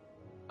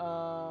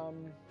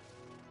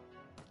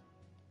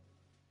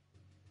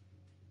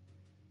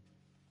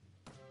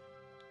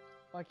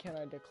 Why can't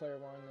I declare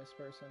war on this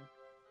person?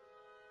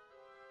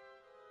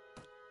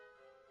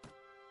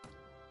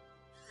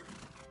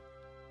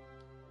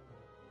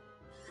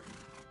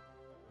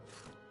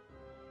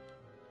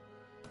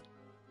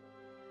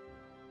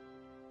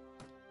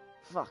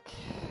 Fuck.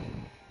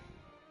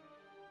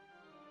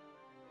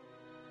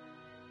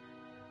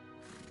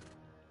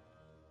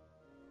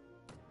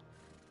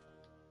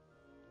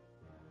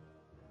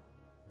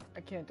 I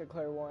can't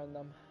declare war on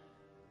them.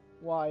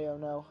 Why, oh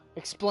no.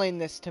 Explain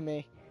this to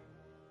me.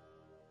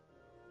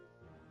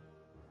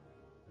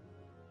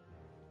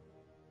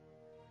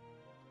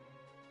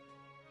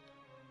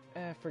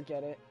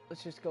 Forget it.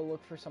 Let's just go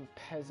look for some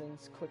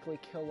peasants. Quickly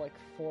kill like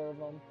 4 of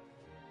them.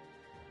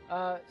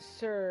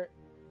 Sir,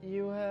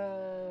 you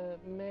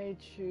may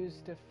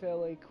choose to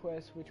fill a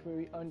quest which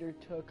we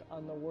undertook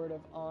on the word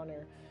of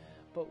honor,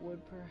 but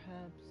would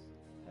perhaps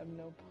have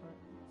no part.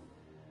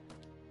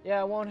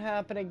 Yeah, it won't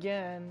happen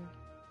again.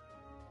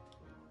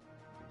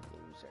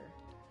 Loser.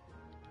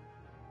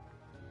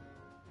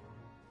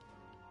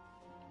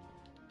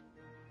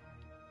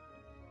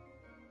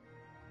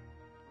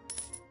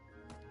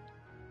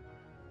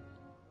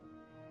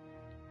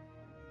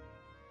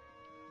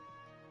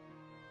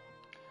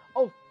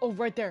 Oh,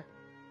 right there.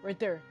 Right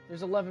there.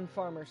 There's 11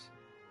 farmers.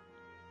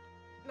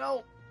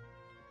 No.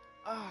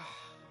 Ah.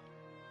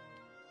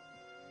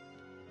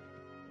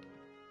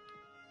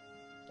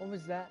 What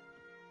was that?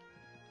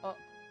 Oh,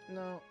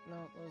 no,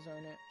 those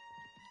aren't it.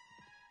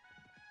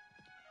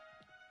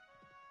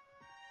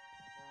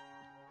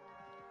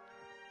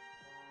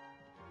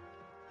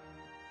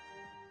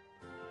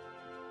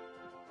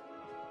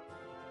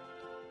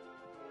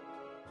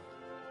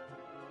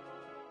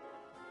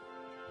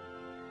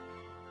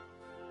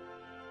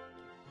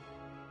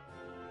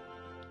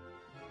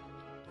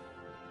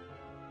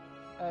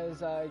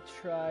 As I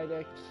try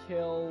to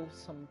kill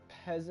some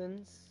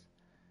peasants.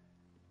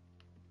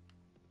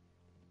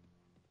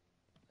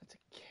 That's a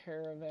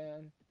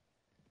caravan.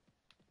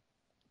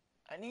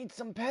 I need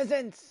some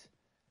peasants!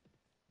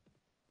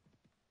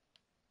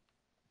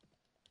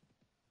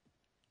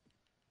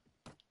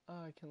 Oh,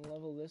 I can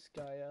level this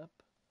guy up.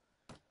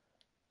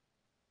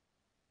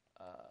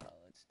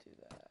 Let's do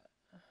that.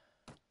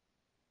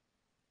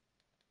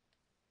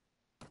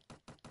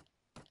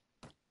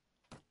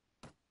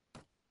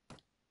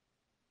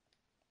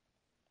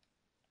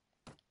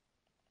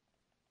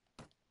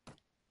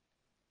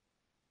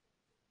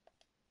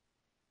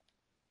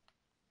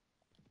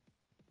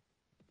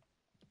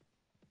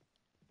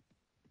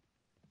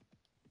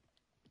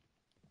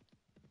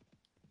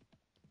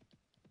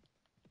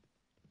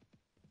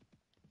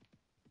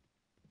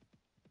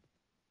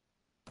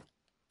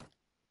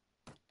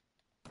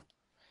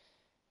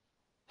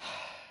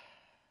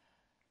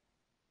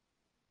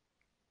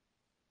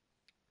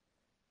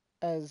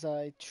 As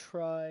I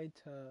try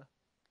to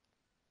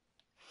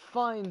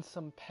find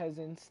some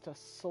peasants to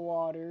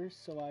slaughter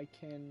so I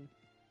can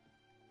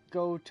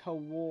go to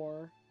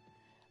war,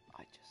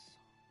 I just...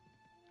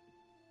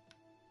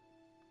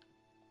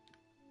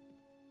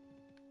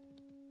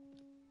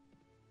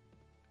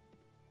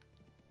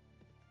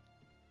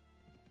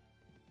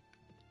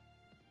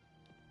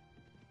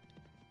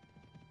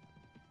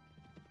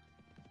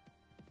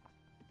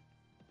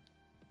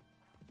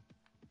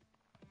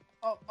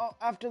 Oh,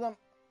 after them!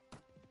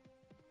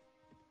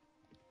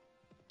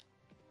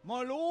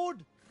 My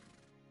lord!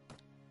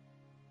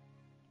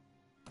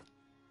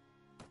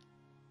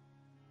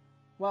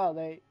 Wow,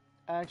 they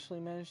actually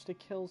managed to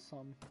kill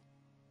some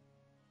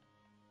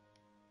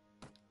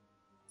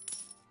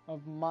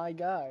of my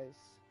guys.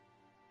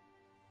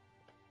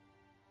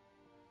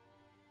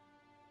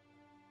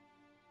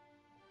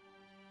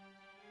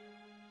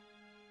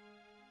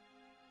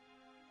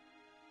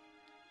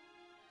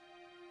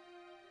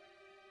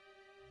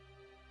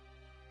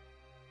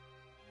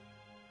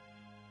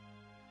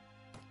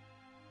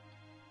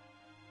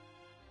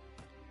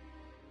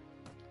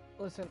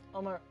 Listen,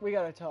 Omar, we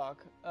gotta talk.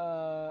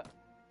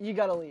 You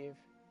gotta leave.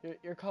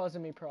 You're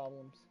causing me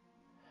problems.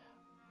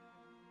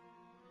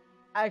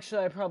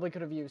 Actually, I probably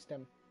could have used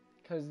him,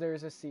 because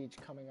there's a siege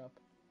coming up.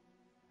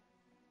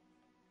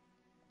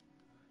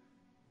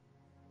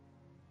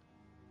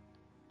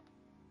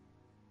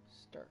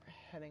 Start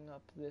heading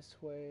up this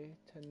way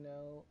to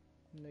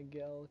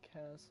Nagel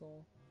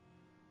Castle.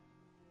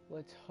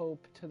 Let's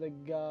hope to the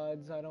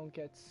gods I don't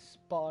get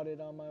spotted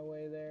on my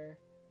way there.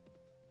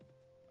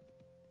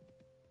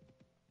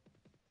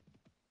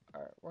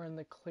 Alright, we're in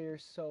the clear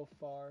so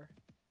far.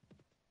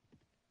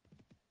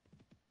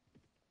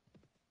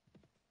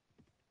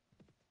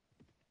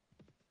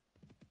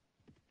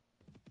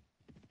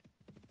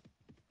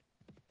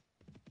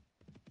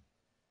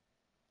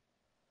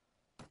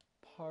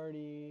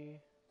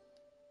 Party.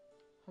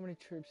 How many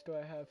troops do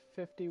I have?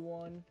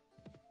 51.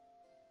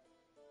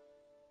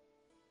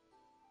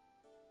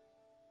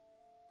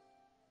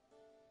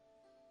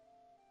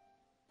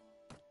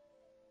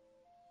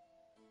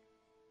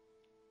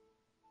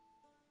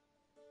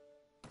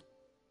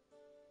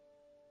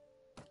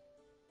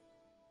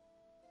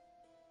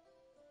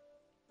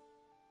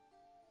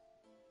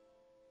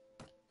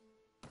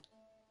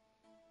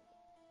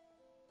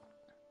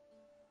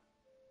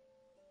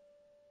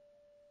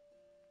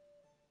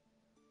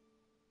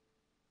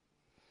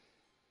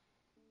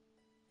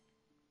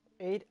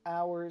 8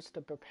 hours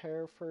to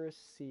prepare for a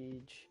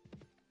siege.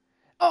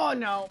 Oh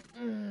no!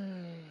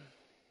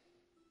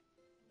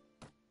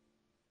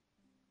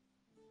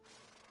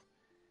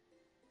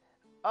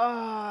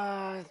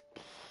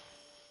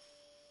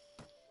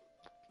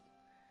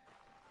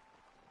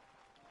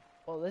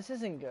 Well, this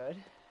isn't good.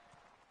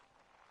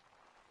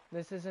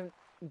 This isn't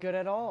good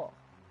at all.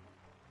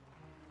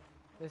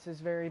 This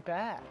is very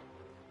bad.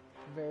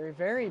 Very,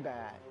 very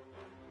bad.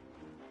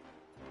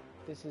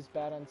 This is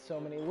bad on so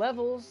many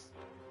levels.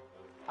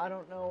 I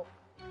don't know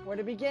where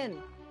to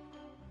begin.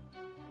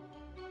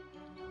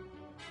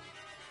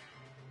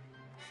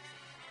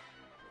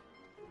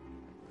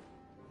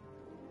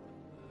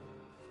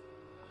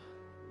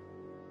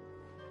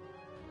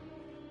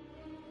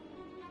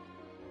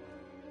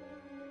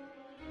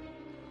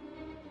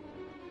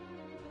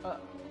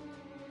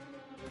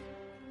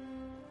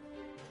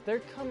 They're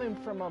coming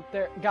from up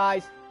there.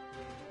 Guys,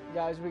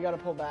 we gotta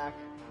pull back.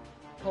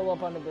 Pull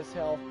up onto this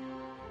hill.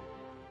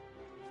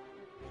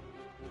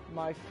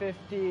 My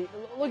 50...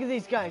 Look at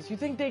these guys. You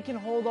think they can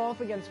hold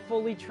off against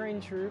fully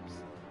trained troops?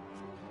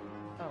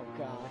 Oh,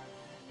 God.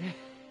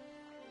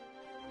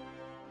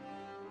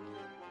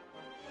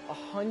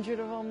 100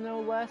 of them,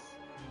 no less?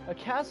 A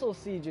castle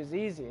siege is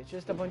easy. It's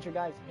just a bunch of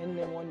guys heading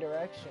in one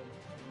direction.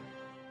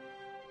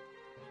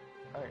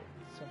 Alright,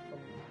 so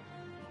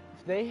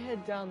if they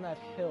head down that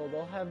hill,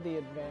 they'll have the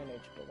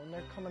advantage. But when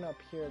they're coming up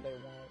here, they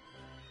won't.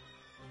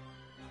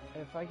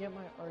 And if I get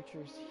my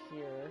archers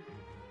here...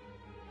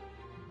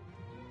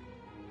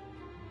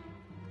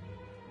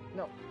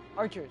 No,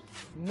 archers,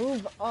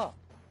 move up.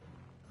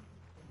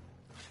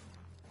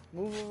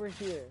 Move over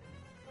here.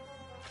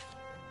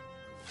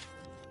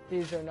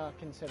 These are not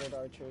considered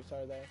archers,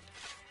 are they?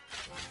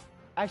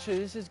 Actually,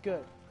 this is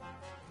good.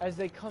 As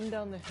they come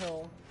down the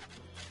hill...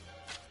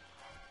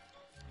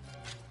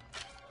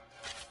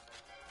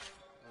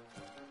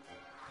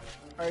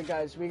 Alright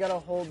guys, we gotta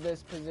hold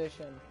this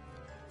position.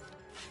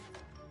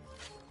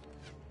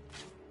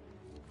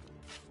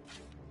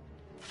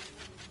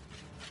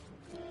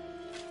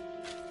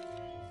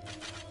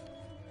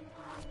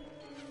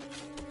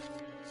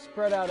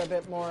 Spread out a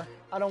bit more.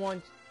 I don't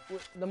want...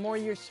 The more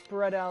you're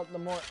spread out, the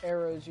more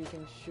arrows you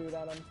can shoot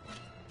at them.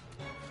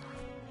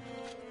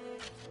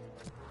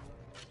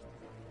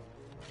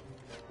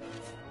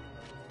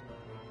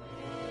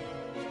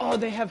 Oh,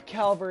 they have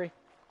cavalry.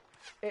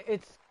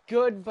 It's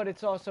good, but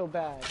it's also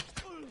bad.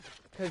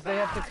 Because they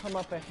have to come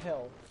up a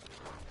hill.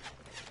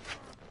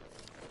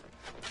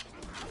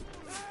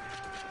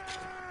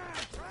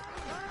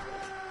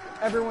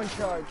 Everyone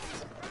charge.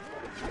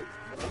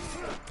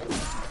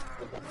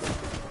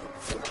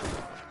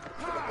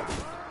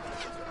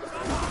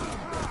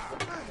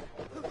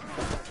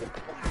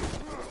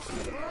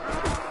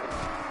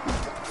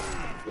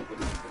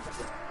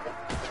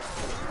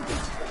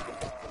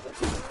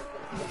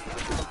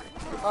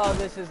 Oh,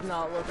 this is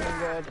not looking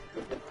good.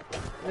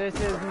 This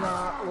is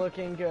not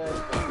looking good.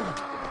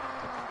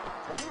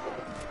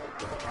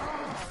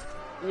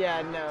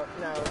 Yeah, no,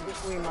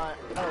 we might.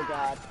 Oh,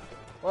 God.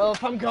 Well,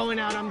 if I'm going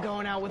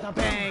out with a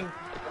bang.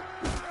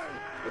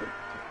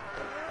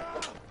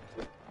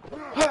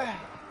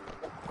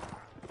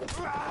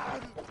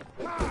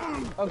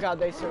 Oh, God,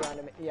 they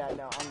surrounded me. Yeah,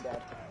 no, I'm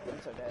dead.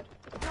 I'm so dead.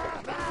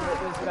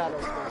 This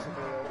battle's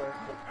basically over.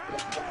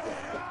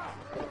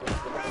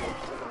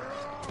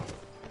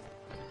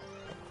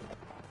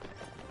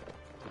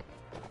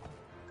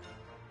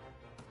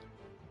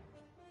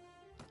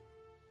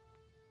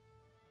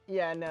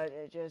 Yeah, no,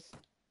 it just...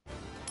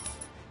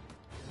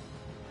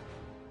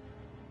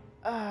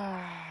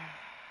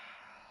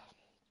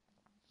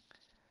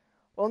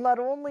 Well, not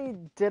only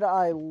did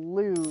I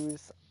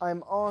lose,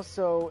 I'm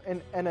also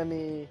an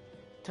enemy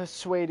to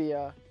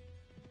Swadia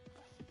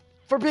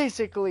for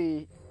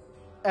basically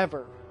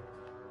ever.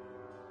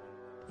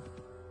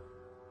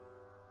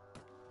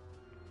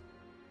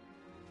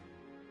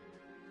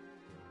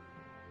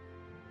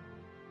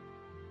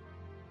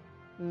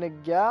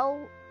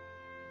 Nagal?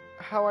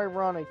 How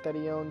ironic that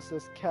he owns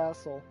this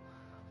castle.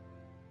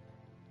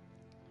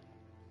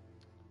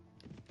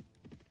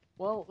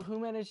 Well, who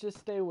managed to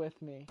stay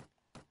with me?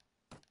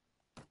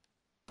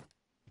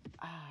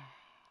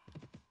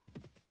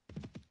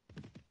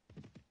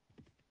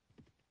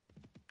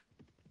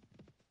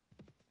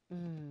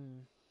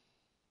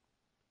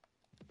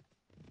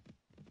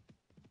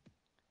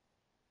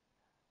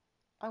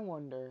 I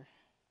wonder.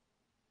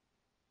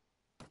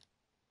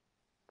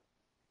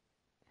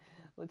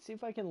 Let's see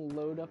if I can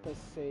load up a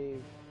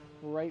save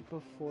right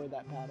before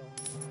that battle.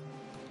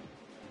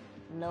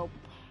 Nope.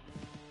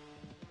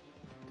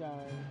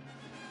 Darn.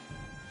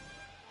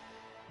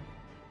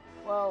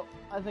 Well,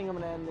 I think I'm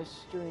gonna end this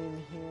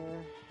stream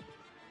here.